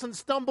the oxen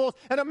stumbles,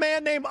 and a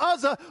man named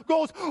Uzzah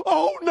goes,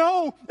 "Oh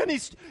no!" And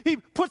he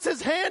puts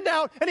his hand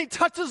out, and he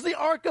touches the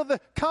Ark of the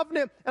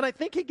Covenant, and I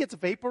think he gets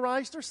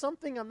vaporized or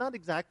something. I'm not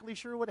exactly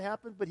sure what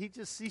happened, but he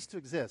just ceased to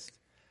exist.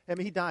 I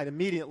mean, he died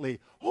immediately.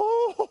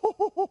 Oh,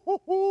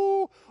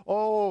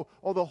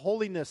 the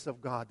holiness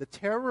of God, the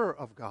terror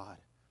of God.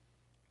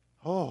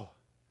 Oh,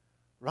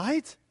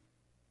 right?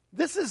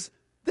 This is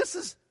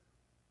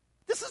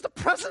the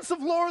presence of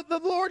the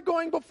Lord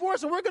going before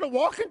us, and we're going to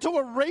walk into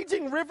a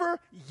raging river?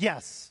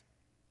 Yes.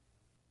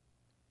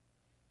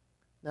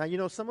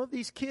 Now, some of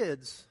these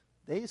kids,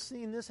 they've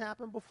seen this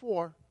happen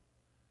before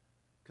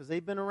because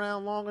they've been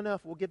around long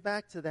enough. We'll get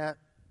back to that.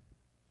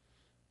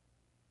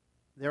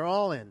 They're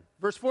all in.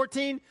 Verse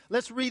 14,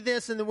 let's read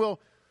this and then we'll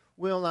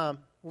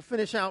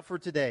finish out for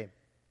today.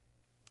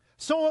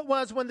 So it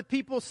was when the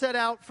people set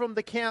out from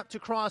the camp to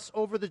cross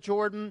over the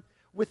Jordan,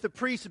 with the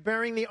priests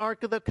bearing the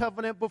Ark of the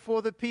Covenant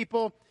before the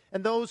people,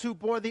 and those who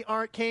bore the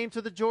Ark came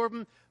to the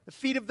Jordan. The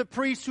feet of the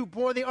priests who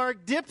bore the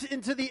Ark dipped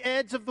into the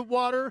edge of the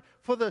water,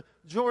 for the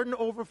Jordan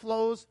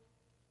overflows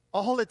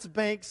all its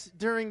banks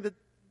during the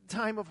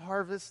time of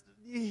harvest.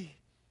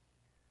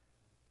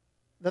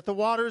 That the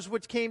waters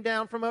which came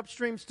down from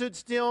upstream stood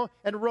still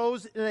and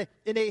rose in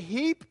a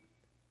heap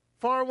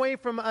far away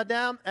from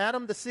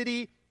Adam, the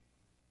city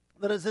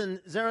that is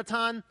in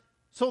Zaretan.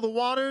 So the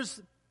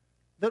waters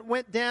that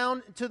went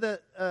down to the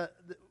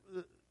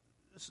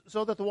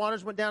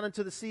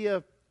Sea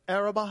of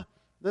Arabah,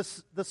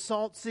 the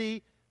salt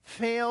sea,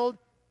 failed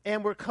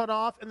and were cut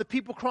off, and the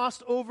people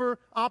crossed over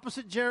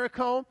opposite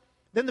Jericho.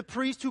 Then the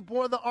priest who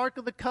bore the Ark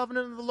of the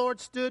Covenant of the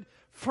Lord stood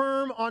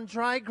firm on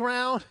dry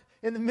ground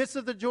in the midst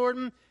of the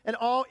Jordan, and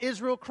all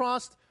Israel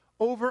crossed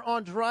over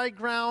on dry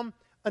ground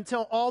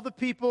until all the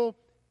people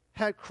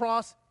had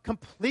crossed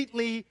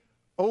completely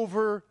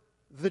over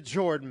the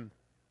Jordan.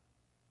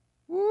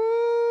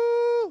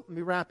 Woo! Let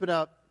me wrap it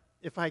up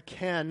if I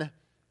can.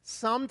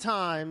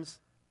 Sometimes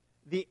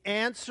the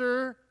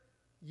answer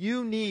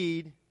you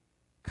need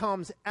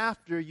comes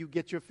after you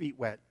get your feet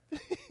wet.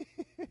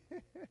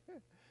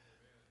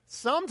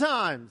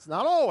 Sometimes,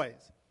 not always.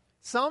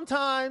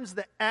 Sometimes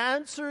the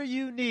answer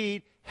you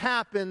need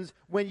happens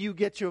when you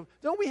get your...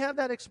 Don't we have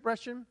that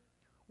expression?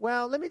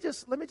 Well, let me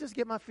just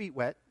get my feet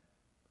wet.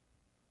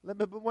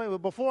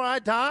 Before I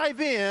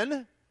dive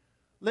in,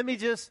 let me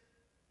just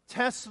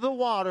test the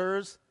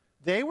waters.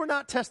 They were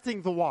not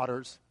testing the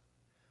waters.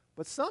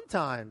 But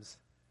sometimes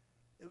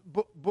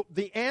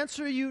the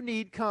answer you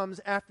need comes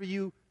after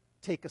you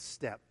take a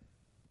step.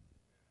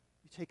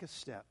 You take a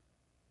step.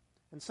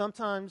 And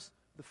sometimes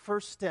the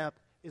first step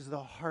is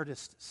the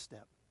hardest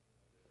step.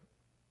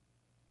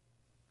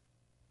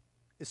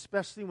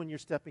 Especially when you're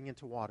stepping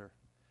into water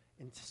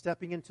and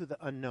stepping into the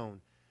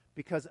unknown.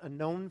 Because a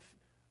known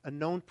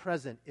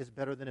present is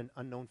better than an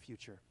unknown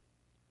future.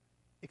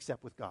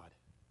 Except with God.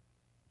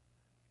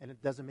 And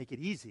it doesn't make it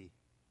easy,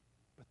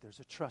 but there's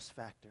a trust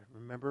factor.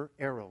 Remember,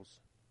 arrows,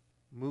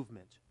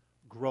 movement,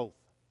 growth.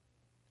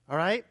 All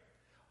right?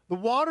 The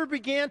water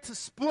began to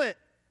split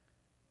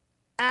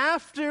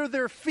after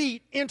their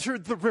feet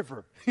entered the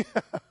river.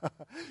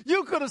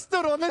 You could have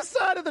stood on this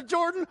side of the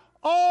Jordan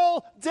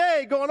all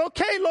day going,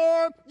 okay,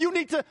 Lord, you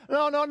need to,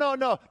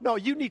 no,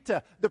 you need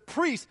to, the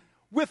priest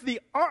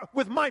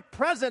with my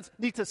presence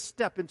need to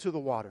step into the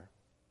water.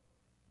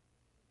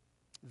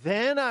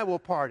 Then I will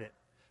part it.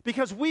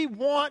 Because we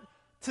want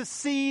to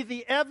see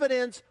the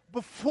evidence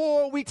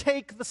before we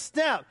take the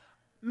step.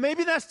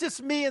 Maybe that's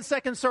just me in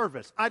second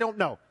service. I don't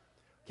know.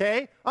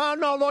 Okay? Oh,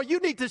 no, Lord, you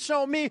need to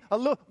show me a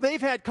little.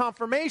 They've had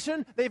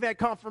confirmation.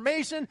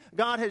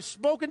 God has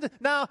spoken.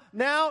 Now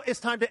it's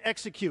time to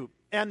execute.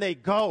 And they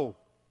go.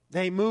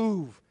 They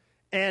move.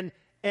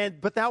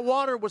 But that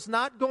water was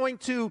not going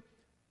to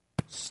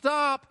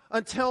stop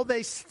until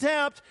they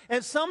stepped.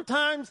 And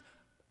sometimes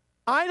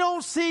I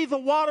don't see the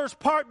waters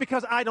part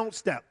because I don't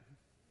step.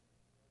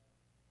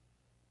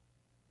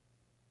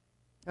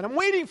 And I'm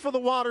waiting for the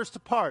waters to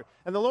part.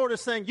 And the Lord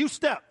is saying, you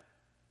step.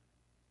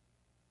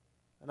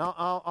 And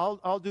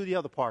I'll do the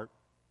other part.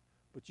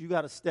 But you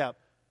got to step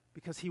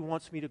because he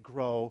wants me to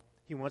grow.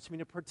 He wants me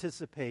to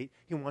participate.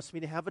 He wants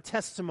me to have a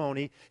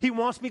testimony. He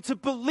wants me to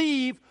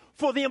believe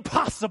for the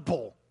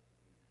impossible.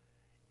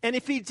 And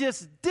if he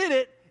just did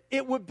it,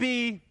 it would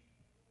be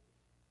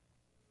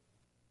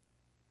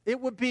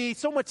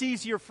so much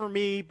easier for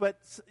me, but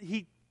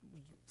he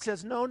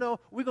says, no,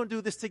 we're going to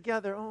do this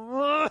together.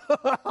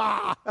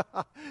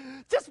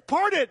 Just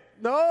part it.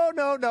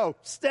 No,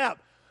 step.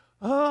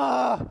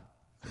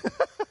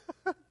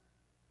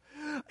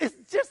 It's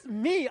just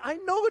me. I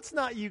know it's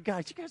not you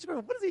guys. You guys are going,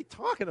 what is he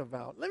talking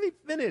about? Let me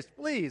finish,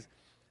 please.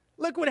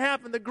 Look what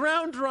happened. The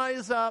ground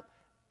dries up.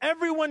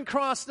 Everyone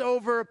crossed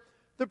over.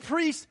 The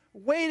priest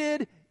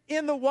waited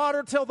in the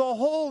water till the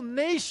whole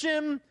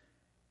nation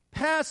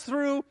passed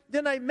through.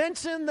 Then I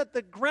mentioned that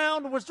the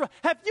ground was dry.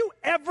 Have you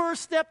ever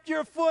stepped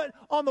your foot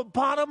on the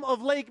bottom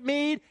of Lake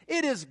Mead?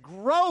 It is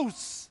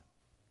gross.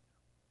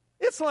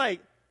 It's like,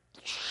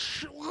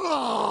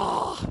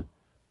 ugh.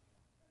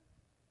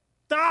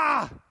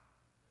 Dry.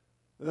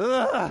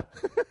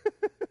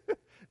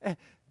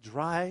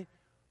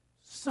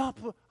 I'm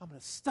going to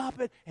stop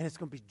it, and it's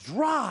going to be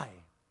dry.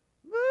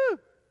 Woo.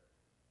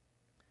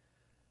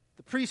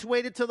 The priest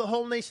waited till the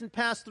whole nation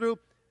passed through.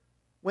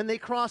 When they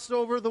crossed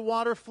over, the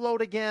water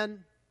flowed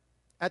again.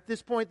 At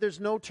this point, there's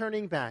no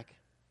turning back.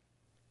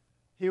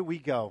 Here we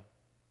go.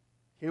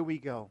 Here we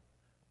go.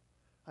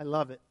 I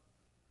love it.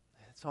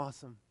 It's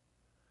awesome.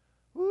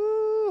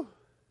 Woo!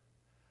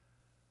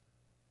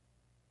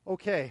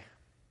 Okay,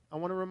 I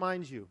want to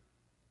remind you,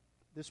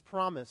 this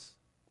promise,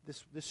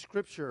 this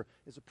scripture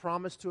is a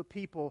promise to a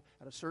people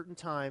at a certain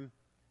time,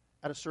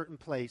 at a certain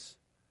place,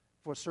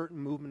 for a certain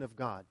movement of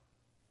God.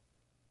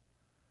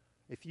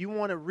 If you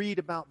want to read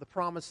about the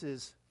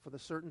promises for the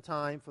certain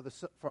time,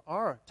 for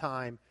our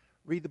time,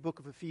 read the book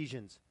of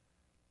Ephesians.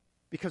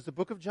 Because the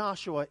book of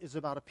Joshua is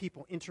about a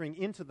people entering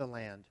into the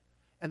land,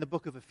 and the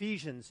book of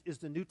Ephesians is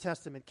the New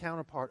Testament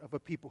counterpart of a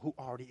people who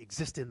already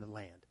exist in the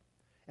land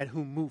and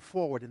who move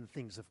forward in the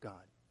things of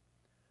God.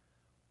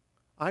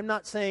 I'm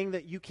not saying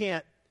that you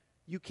can't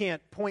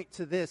point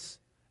to this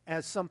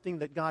as something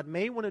that God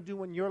may want to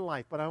do in your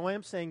life, but I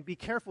am saying be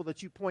careful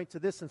that you point to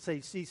this and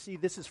say, see,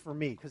 this is for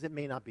me, because it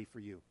may not be for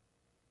you.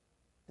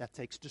 That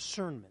takes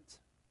discernment.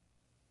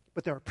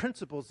 But there are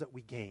principles that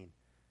we gain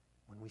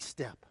when we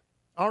step.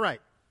 All right.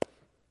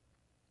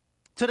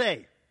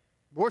 Today,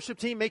 worship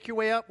team, make your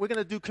way up. We're going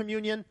to do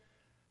communion.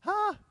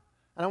 And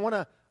I want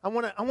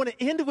to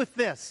end with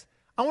this.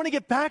 I want to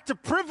get back to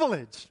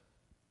privilege.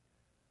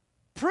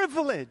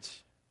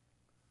 Privilege.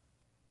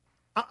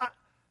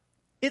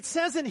 It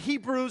says in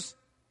Hebrews,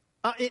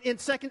 in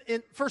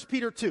 1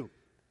 Peter 2,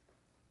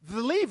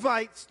 the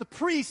Levites, the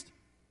priest,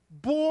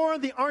 bore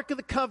the Ark of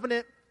the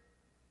Covenant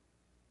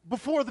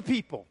before the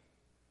people.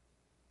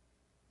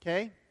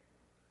 Okay?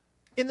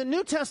 In the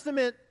New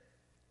Testament,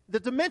 the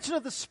dimension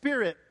of the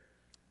Spirit,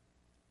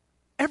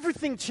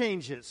 everything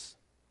changes.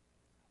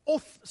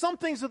 Some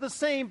things are the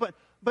same, but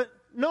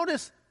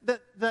notice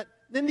that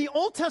in the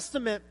Old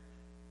Testament,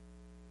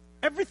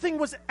 everything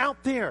was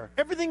out there.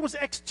 Everything was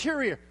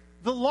exterior.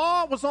 The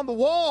law was on the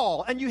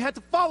wall, and you had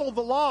to follow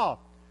the law.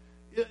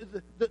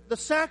 The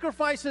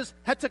sacrifices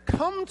had to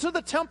come to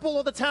the temple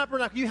or the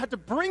tabernacle. You had to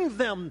bring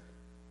them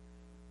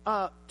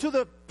to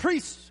the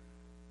priests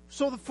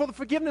for the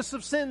forgiveness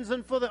of sins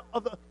and for the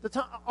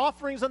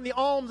offerings and the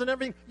alms and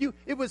everything.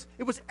 It was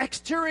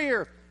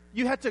exterior.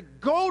 You had to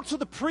go to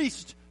the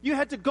priest. You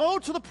had to go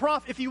to the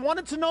prophet. If you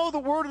wanted to know the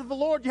word of the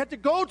Lord, you had to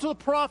go to the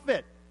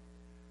prophet.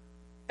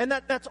 And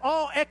that's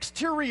all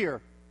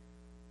exterior.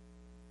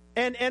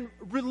 And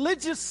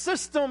religious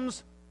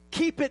systems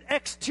keep it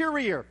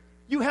exterior.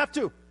 You have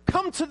to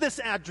come to this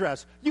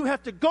address. You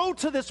have to go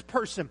to this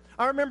person.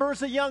 I remember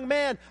as a young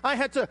man, I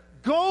had to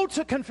go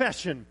to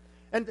confession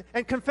and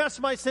confess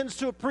my sins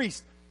to a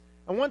priest.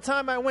 And one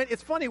time I went,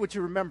 it's funny what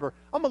you remember.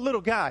 I'm a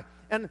little guy,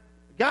 and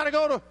got to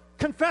go to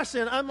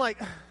confession. I'm like,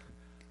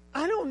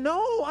 I don't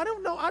know.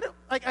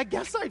 I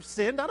guess I've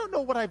sinned. I don't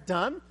know what I've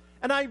done.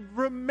 And I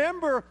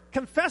remember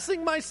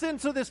confessing my sin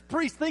to this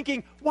priest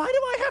thinking, why do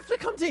I have to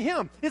come to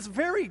him? It's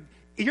very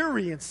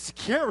eerie and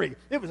scary.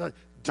 It was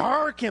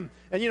dark and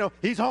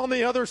he's on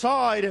the other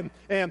side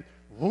and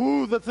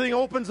the thing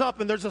opens up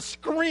and there's a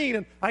screen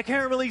and I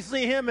can't really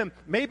see him and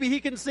maybe he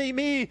can see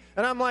me.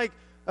 And I'm like,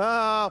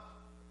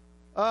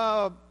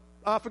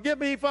 forgive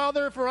me,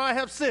 Father, for I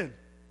have sinned.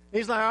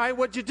 He's like, all right,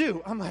 what'd you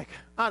do? I'm like,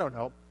 I don't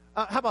know.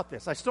 How about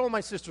this? I stole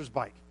my sister's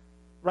bike,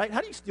 right?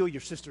 How do you steal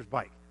your sister's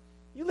bike?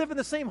 You live in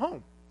the same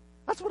home.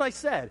 That's what I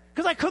said,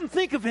 because I couldn't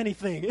think of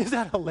anything. Is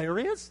that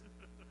hilarious?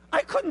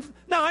 I couldn't.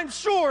 Now, I'm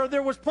sure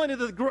there was plenty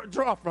to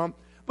draw from,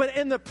 but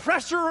in the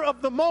pressure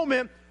of the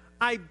moment,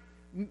 I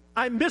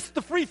missed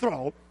the free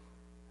throw,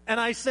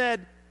 and I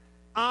said,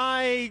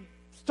 I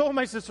stole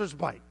my sister's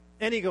bike.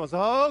 And he goes,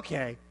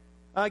 okay,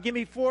 give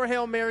me 4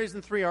 Hail Marys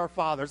and 3 Our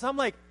Fathers. I'm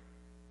like,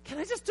 can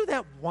I just do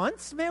that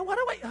once, man? Why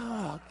do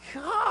oh,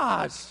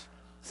 gosh,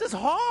 this is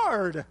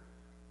hard.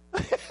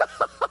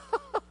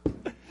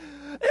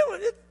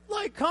 It's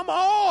like, come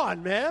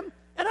on, man.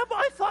 And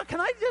I thought, can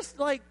I just,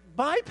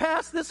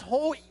 bypass this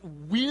whole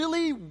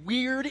really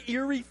weird,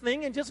 eerie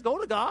thing and just go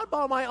to God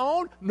by my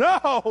own?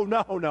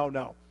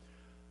 No.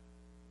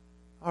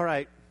 All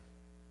right.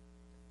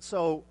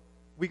 So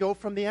we go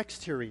from the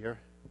exterior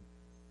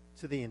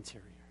to the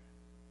interior.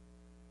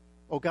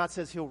 Oh, God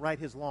says he'll write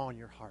his law on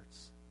your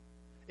hearts.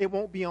 It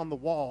won't be on the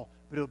wall,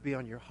 but it'll be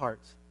on your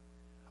hearts.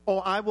 Oh,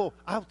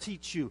 I'll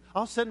teach you.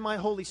 I'll send my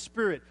Holy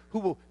Spirit who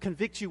will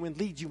convict you and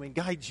lead you and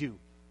guide you.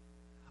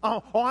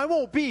 Oh, I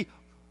won't be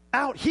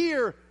out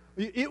here.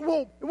 It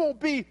won't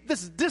be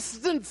this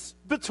distance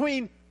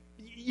between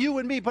you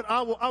and me, but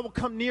I will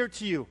come near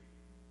to you.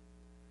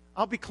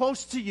 I'll be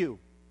close to you.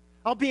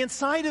 I'll be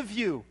inside of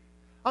you.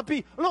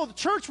 The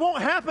church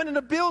won't happen in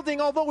a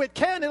building, although it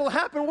can. It'll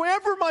happen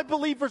wherever my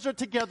believers are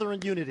together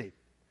in unity.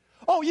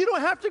 Oh, you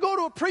don't have to go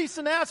to a priest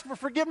and ask for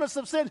forgiveness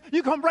of sins.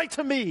 You come right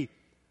to me.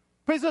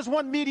 Because there's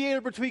one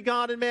mediator between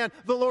God and man,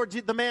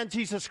 the man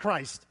Jesus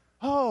Christ.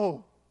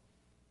 Oh.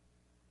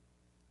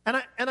 And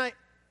I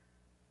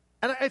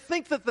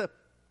think that the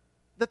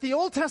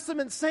Old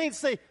Testament saints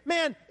say,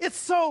 man,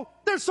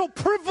 they're so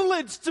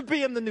privileged to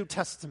be in the New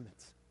Testament.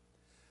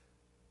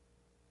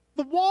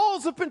 The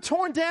walls have been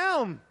torn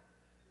down.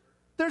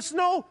 There's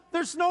no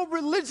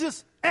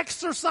religious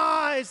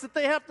exercise that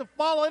they have to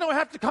follow. They don't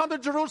have to come to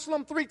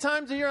Jerusalem 3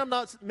 times a year. I'm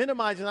not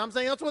minimizing it. I'm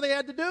saying that's what they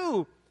had to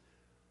do.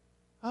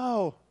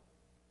 Oh,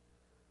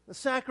 the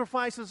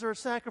sacrifices are a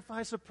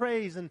sacrifice of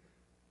praise, and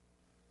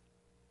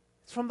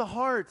it's from the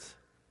heart.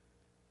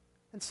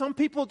 And some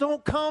people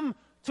don't come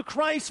to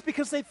Christ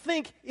because they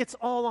think it's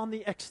all on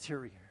the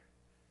exterior.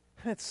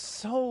 And it's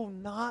so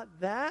not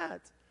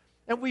that.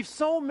 And we've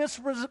so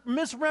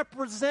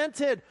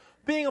misrepresented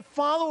being a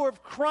follower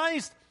of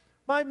Christ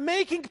by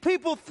making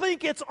people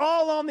think it's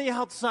all on the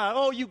outside.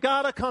 Oh, you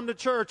got to come to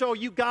church. Oh,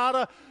 you got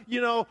to,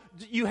 you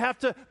have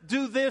to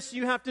do this.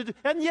 You have to do.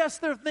 And yes,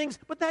 there are things,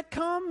 but that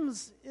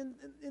comes in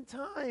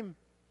time.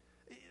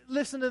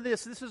 Listen to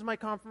this. This is my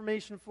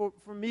confirmation for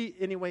me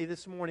anyway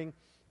this morning.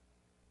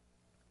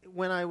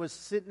 When I was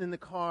sitting in the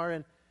car,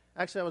 and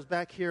actually I was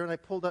back here, and I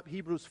pulled up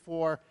Hebrews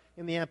 4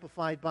 in the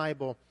Amplified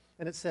Bible,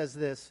 and it says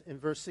this in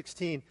verse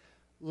 16,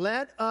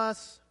 let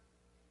us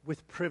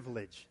with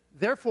privilege,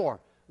 therefore,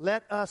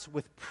 let us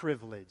with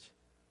privilege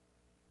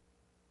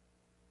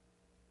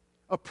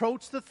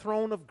approach the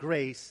throne of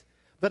grace,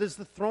 that is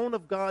the throne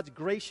of God's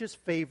gracious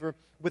favor,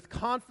 with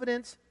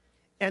confidence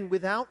and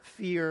without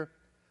fear,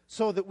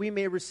 so that we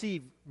may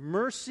receive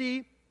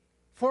mercy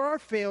for our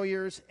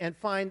failures and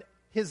find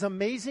His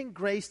amazing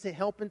grace to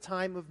help in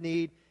time of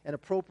need and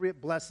appropriate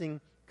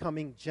blessing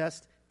coming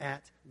just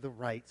at the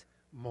right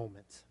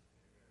moment.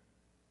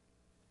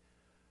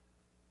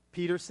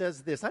 Peter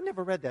says this. I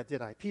never read that,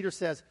 did I? Peter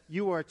says,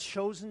 you are a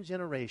chosen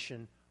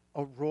generation,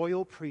 a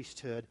royal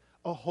priesthood,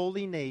 a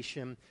holy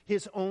nation,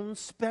 His own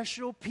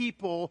special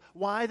people.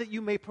 Why? That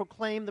you may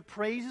proclaim the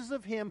praises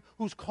of Him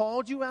who's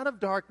called you out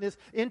of darkness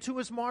into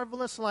His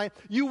marvelous light.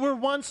 You were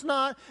once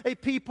not a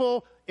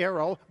people,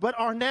 arrow, but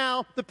are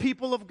now the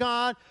people of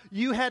God.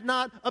 You had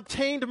not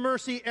obtained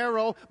mercy,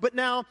 arrow, but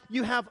now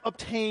you have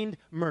obtained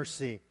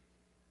mercy.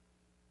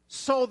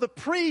 So the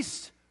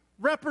priests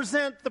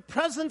represent the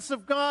presence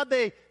of God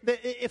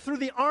through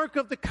the Ark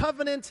of the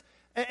Covenant,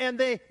 and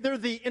they're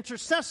the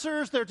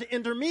intercessors, they're the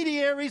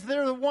intermediaries,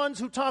 they're the ones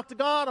who talk to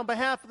God on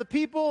behalf of the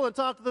people and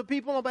talk to the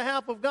people on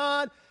behalf of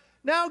God.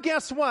 Now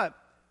guess what?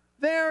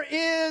 There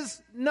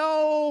is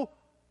no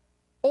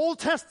Old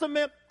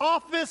Testament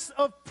office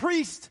of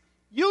priest.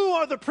 You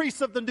are the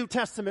priest of the New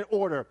Testament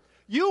order.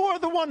 You are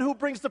the one who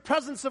brings the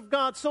presence of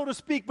God, so to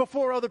speak,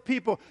 before other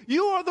people.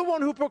 You are the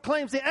one who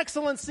proclaims the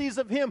excellencies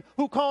of Him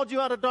who called you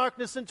out of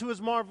darkness into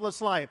His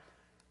marvelous light.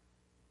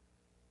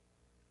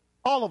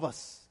 All of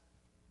us.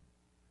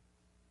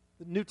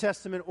 The New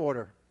Testament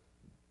order.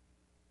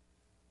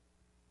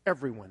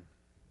 Everyone.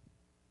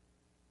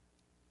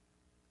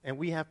 And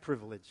we have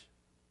privilege.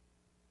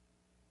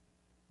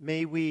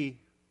 May we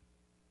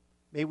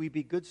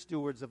be good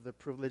stewards of the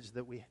privileges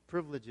that we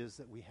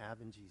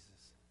have in Jesus.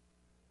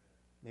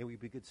 May we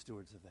be good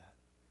stewards of that.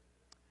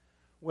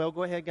 Well,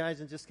 go ahead, guys,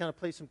 and just kind of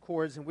play some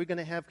chords, and we're going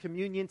to have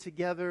communion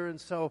together.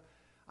 And so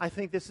I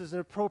think this is an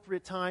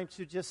appropriate time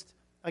to just,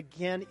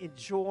 again,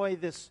 enjoy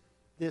the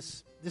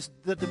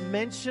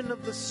dimension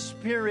of the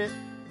Spirit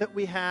that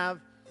we have,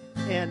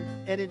 and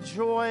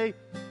enjoy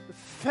the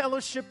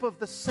fellowship of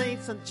the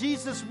saints and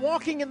Jesus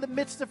walking in the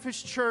midst of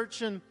His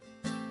church. And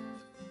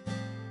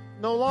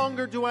no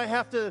longer do I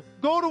have to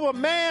go to a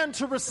man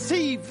to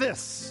receive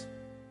this,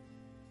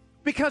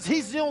 because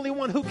He's the only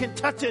one who can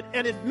touch it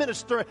and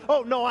administer it.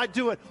 Oh, no, I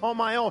do it on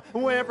my own.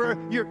 Wherever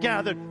you're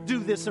gathered, do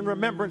this in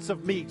remembrance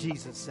of me,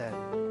 Jesus said.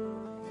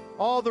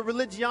 All the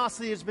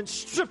religiosity has been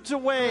stripped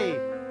away,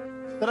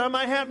 that I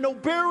might have no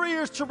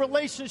barriers to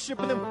relationship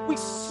with Him. We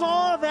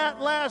saw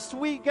that last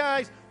week,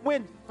 guys,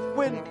 when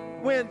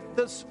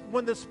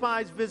the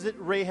spies visit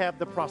Rahab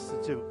the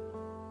prostitute.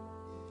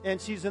 And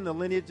she's in the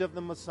lineage of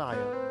the Messiah.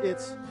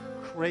 It's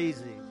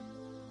crazy.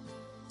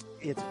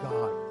 It's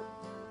God.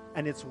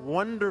 And it's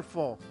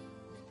wonderful.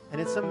 And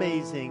it's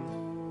amazing.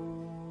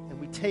 And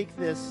we take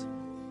this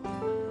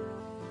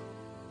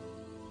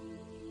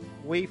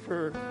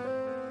wafer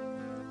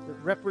that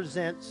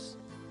represents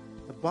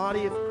the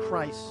body of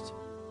Christ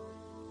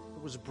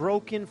that was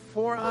broken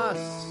for us.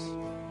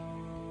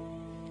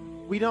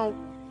 We don't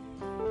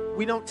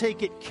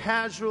take it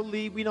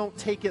casually. We don't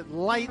take it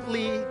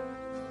lightly.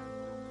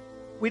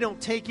 We don't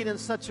take it in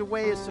such a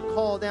way as to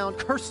call down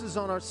curses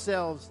on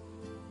ourselves.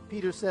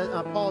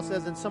 Paul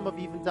says, and some have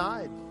even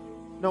died.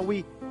 No,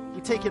 we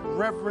take it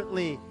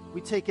reverently.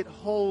 We take it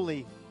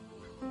holy.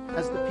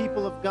 As the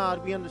people of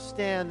God, we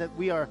understand that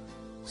we are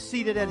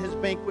seated at His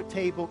banquet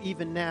table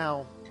even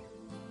now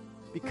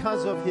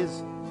because of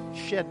His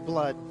shed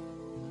blood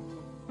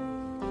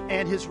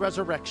and His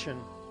resurrection.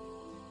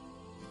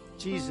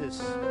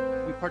 Jesus,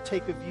 we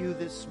partake of You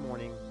this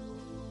morning.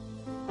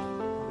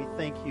 We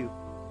thank you.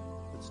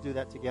 Let's do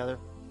that together.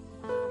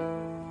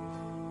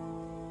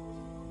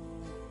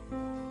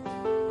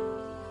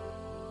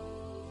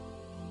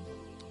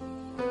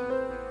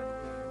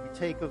 We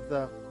take of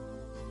the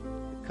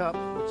cup,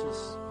 which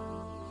is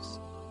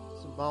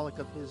symbolic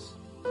of His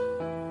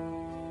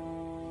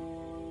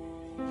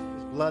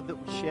blood that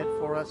was shed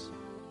for us,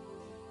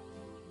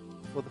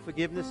 for the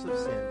forgiveness of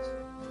sins.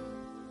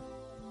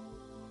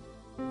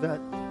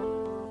 That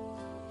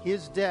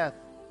His death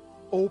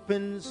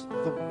opens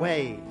the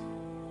way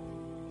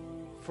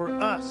for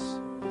us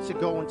to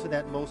go into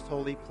that most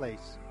holy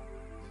place.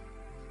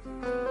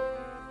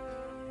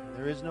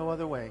 There is no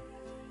other way,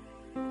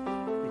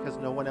 because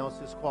no one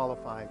else is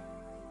qualified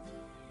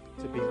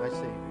to be my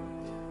Savior.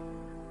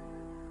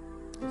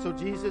 And so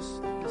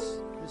Jesus,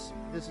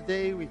 this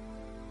day we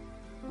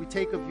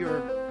take of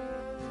your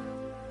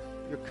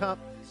cup,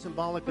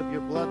 symbolic of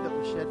your blood that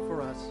was shed for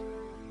us,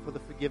 for the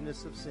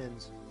forgiveness of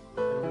sins.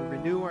 And we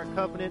renew our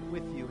covenant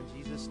with you in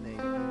Jesus' name.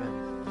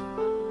 Amen.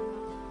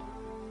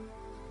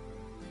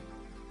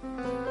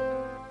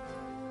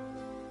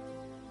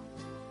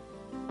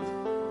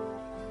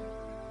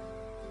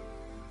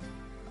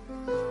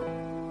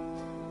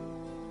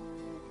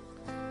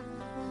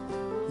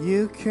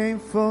 You came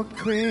for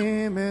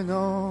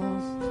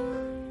criminals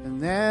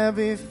and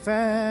every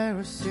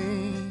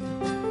Pharisee.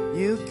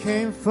 You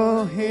came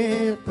for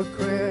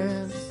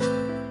hypocrites,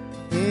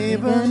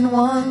 even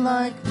one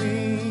like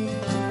me.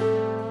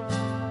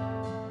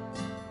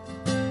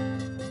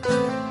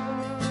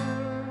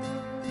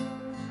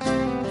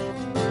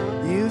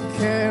 You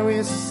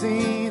carry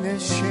sin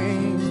and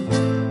shame,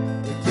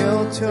 the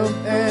guilt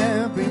of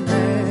every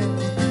man,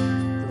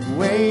 the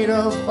weight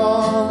of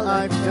all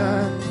I've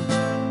done,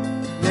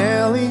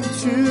 nailing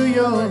to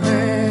your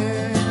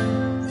hand.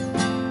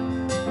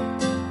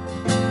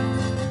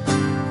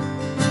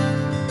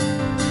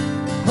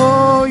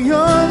 Oh, your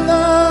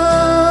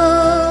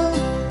love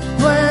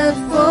bled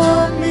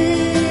for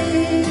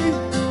me.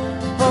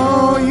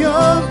 Oh,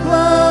 your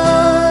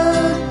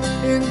blood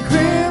in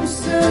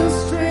crimson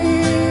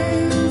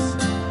streams.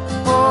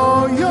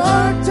 Oh,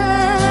 your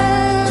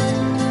death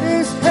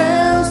is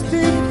hell's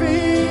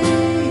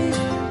defeat.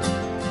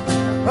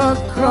 A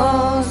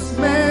cross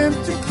meant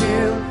to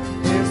kill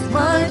is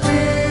my victory.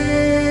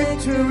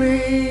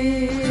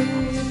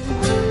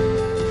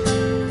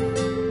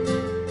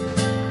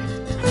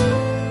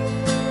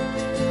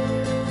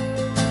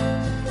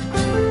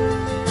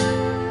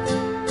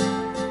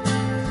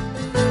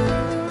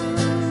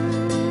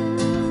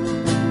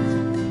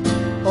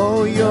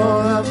 Oh,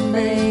 your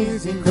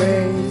amazing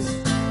grace,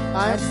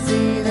 I've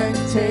seen and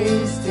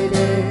tasted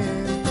it.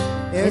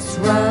 It's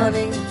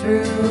running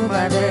through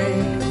my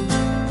veins,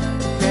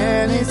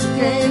 can't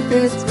escape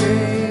its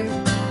grip.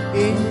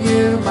 In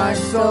you my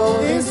soul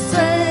is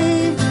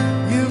saved.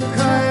 You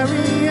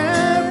carry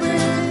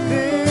everything.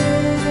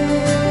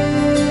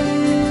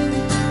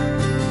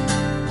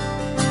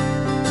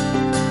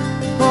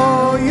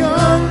 Oh,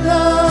 your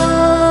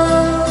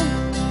love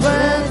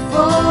bled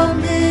for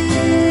me.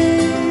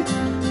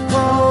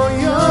 Oh,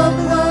 your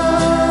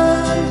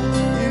blood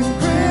in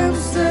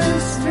crimson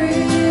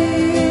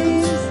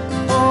streams.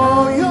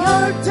 Oh,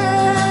 your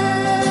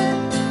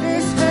death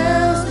is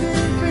hell's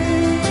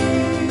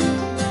defeat.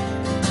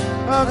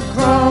 A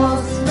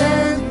cross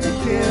meant to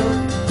kill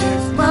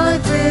is my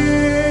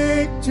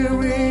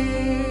victory.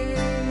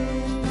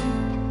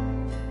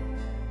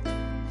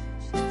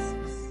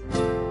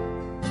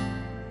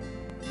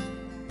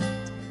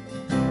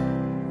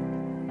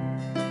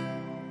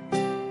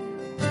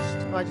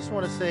 I just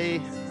want to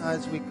say,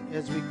 as we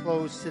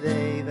close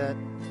today, that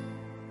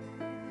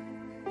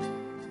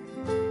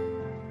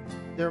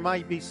there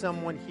might be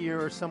someone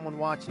here or someone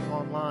watching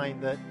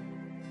online that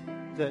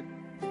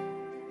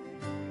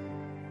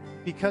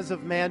because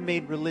of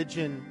man-made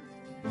religion,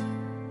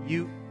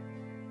 you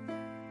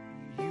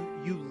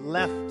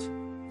left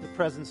the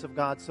presence of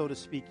God, so to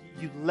speak.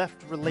 You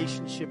left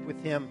relationship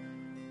with Him,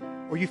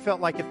 or you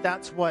felt like if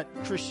that's what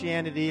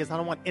Christianity is, I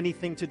don't want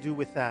anything to do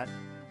with that.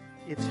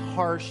 It's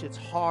harsh, it's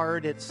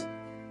hard, it's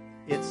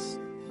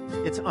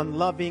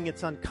unloving,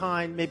 it's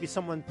unkind. Maybe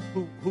someone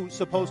who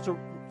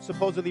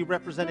supposedly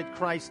represented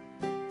Christ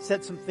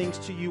said some things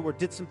to you or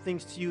did some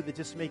things to you that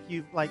just make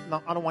you like,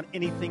 no, I don't want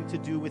anything to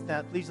do with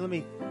that. Please let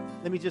me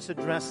just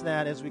address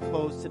that as we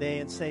close today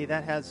and say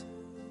that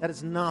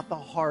is not the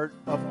heart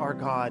of our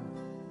God.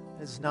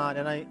 It's not.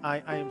 And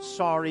I am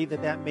sorry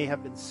that may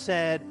have been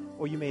said,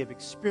 or you may have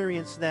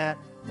experienced that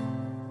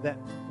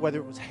whether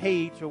it was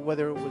hate or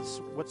whether it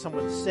was what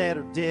someone said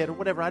or did or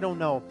whatever, I don't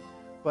know.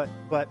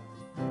 But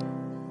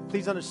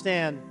please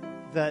understand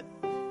that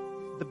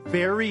the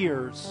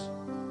barriers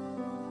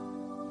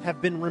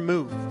have been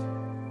removed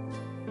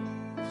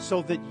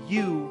so that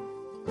you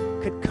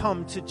could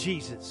come to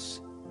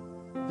Jesus.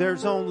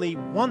 There's only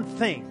one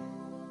thing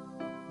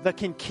that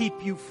can keep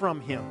you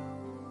from Him,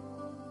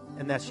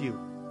 and that's you.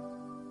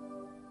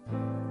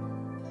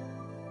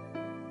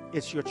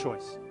 It's your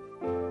choice.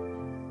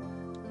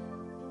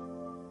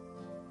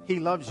 He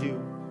loves you,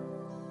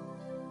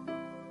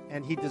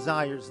 and He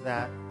desires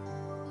that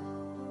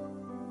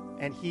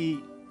and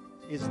He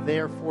is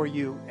there for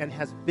you and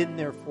has been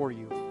there for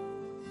you.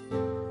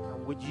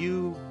 Would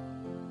you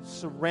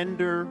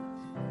surrender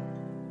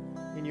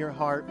in your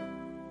heart?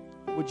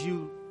 Would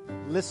you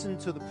listen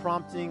to the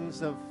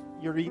promptings of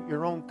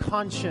your own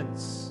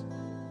conscience?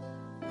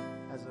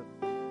 As a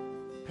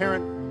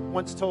parent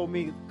once told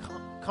me,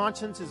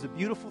 conscience is a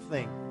beautiful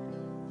thing.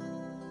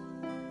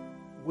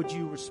 Would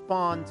you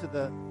respond to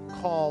the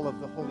call of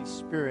the Holy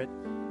Spirit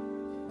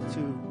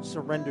to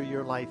surrender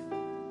your life?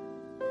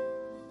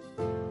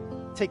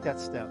 Take that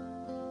step.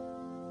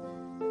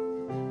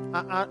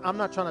 I'm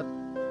not trying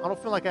to, I don't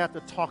feel like I have to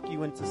talk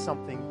you into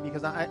something,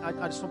 because I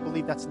just don't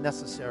believe that's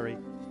necessary.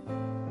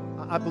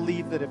 I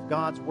believe that if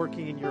God's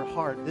working in your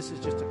heart, this is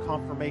just a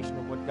confirmation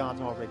of what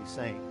God's already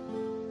saying.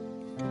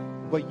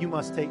 But you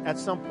must take, at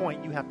some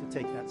point, you have to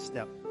take that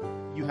step.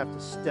 You have to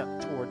step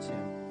towards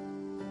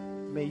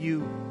Him. May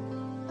you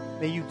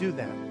do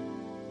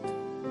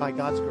that by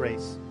God's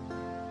grace,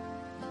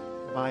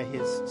 by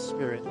His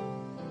Spirit,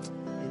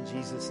 in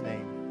Jesus'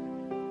 name.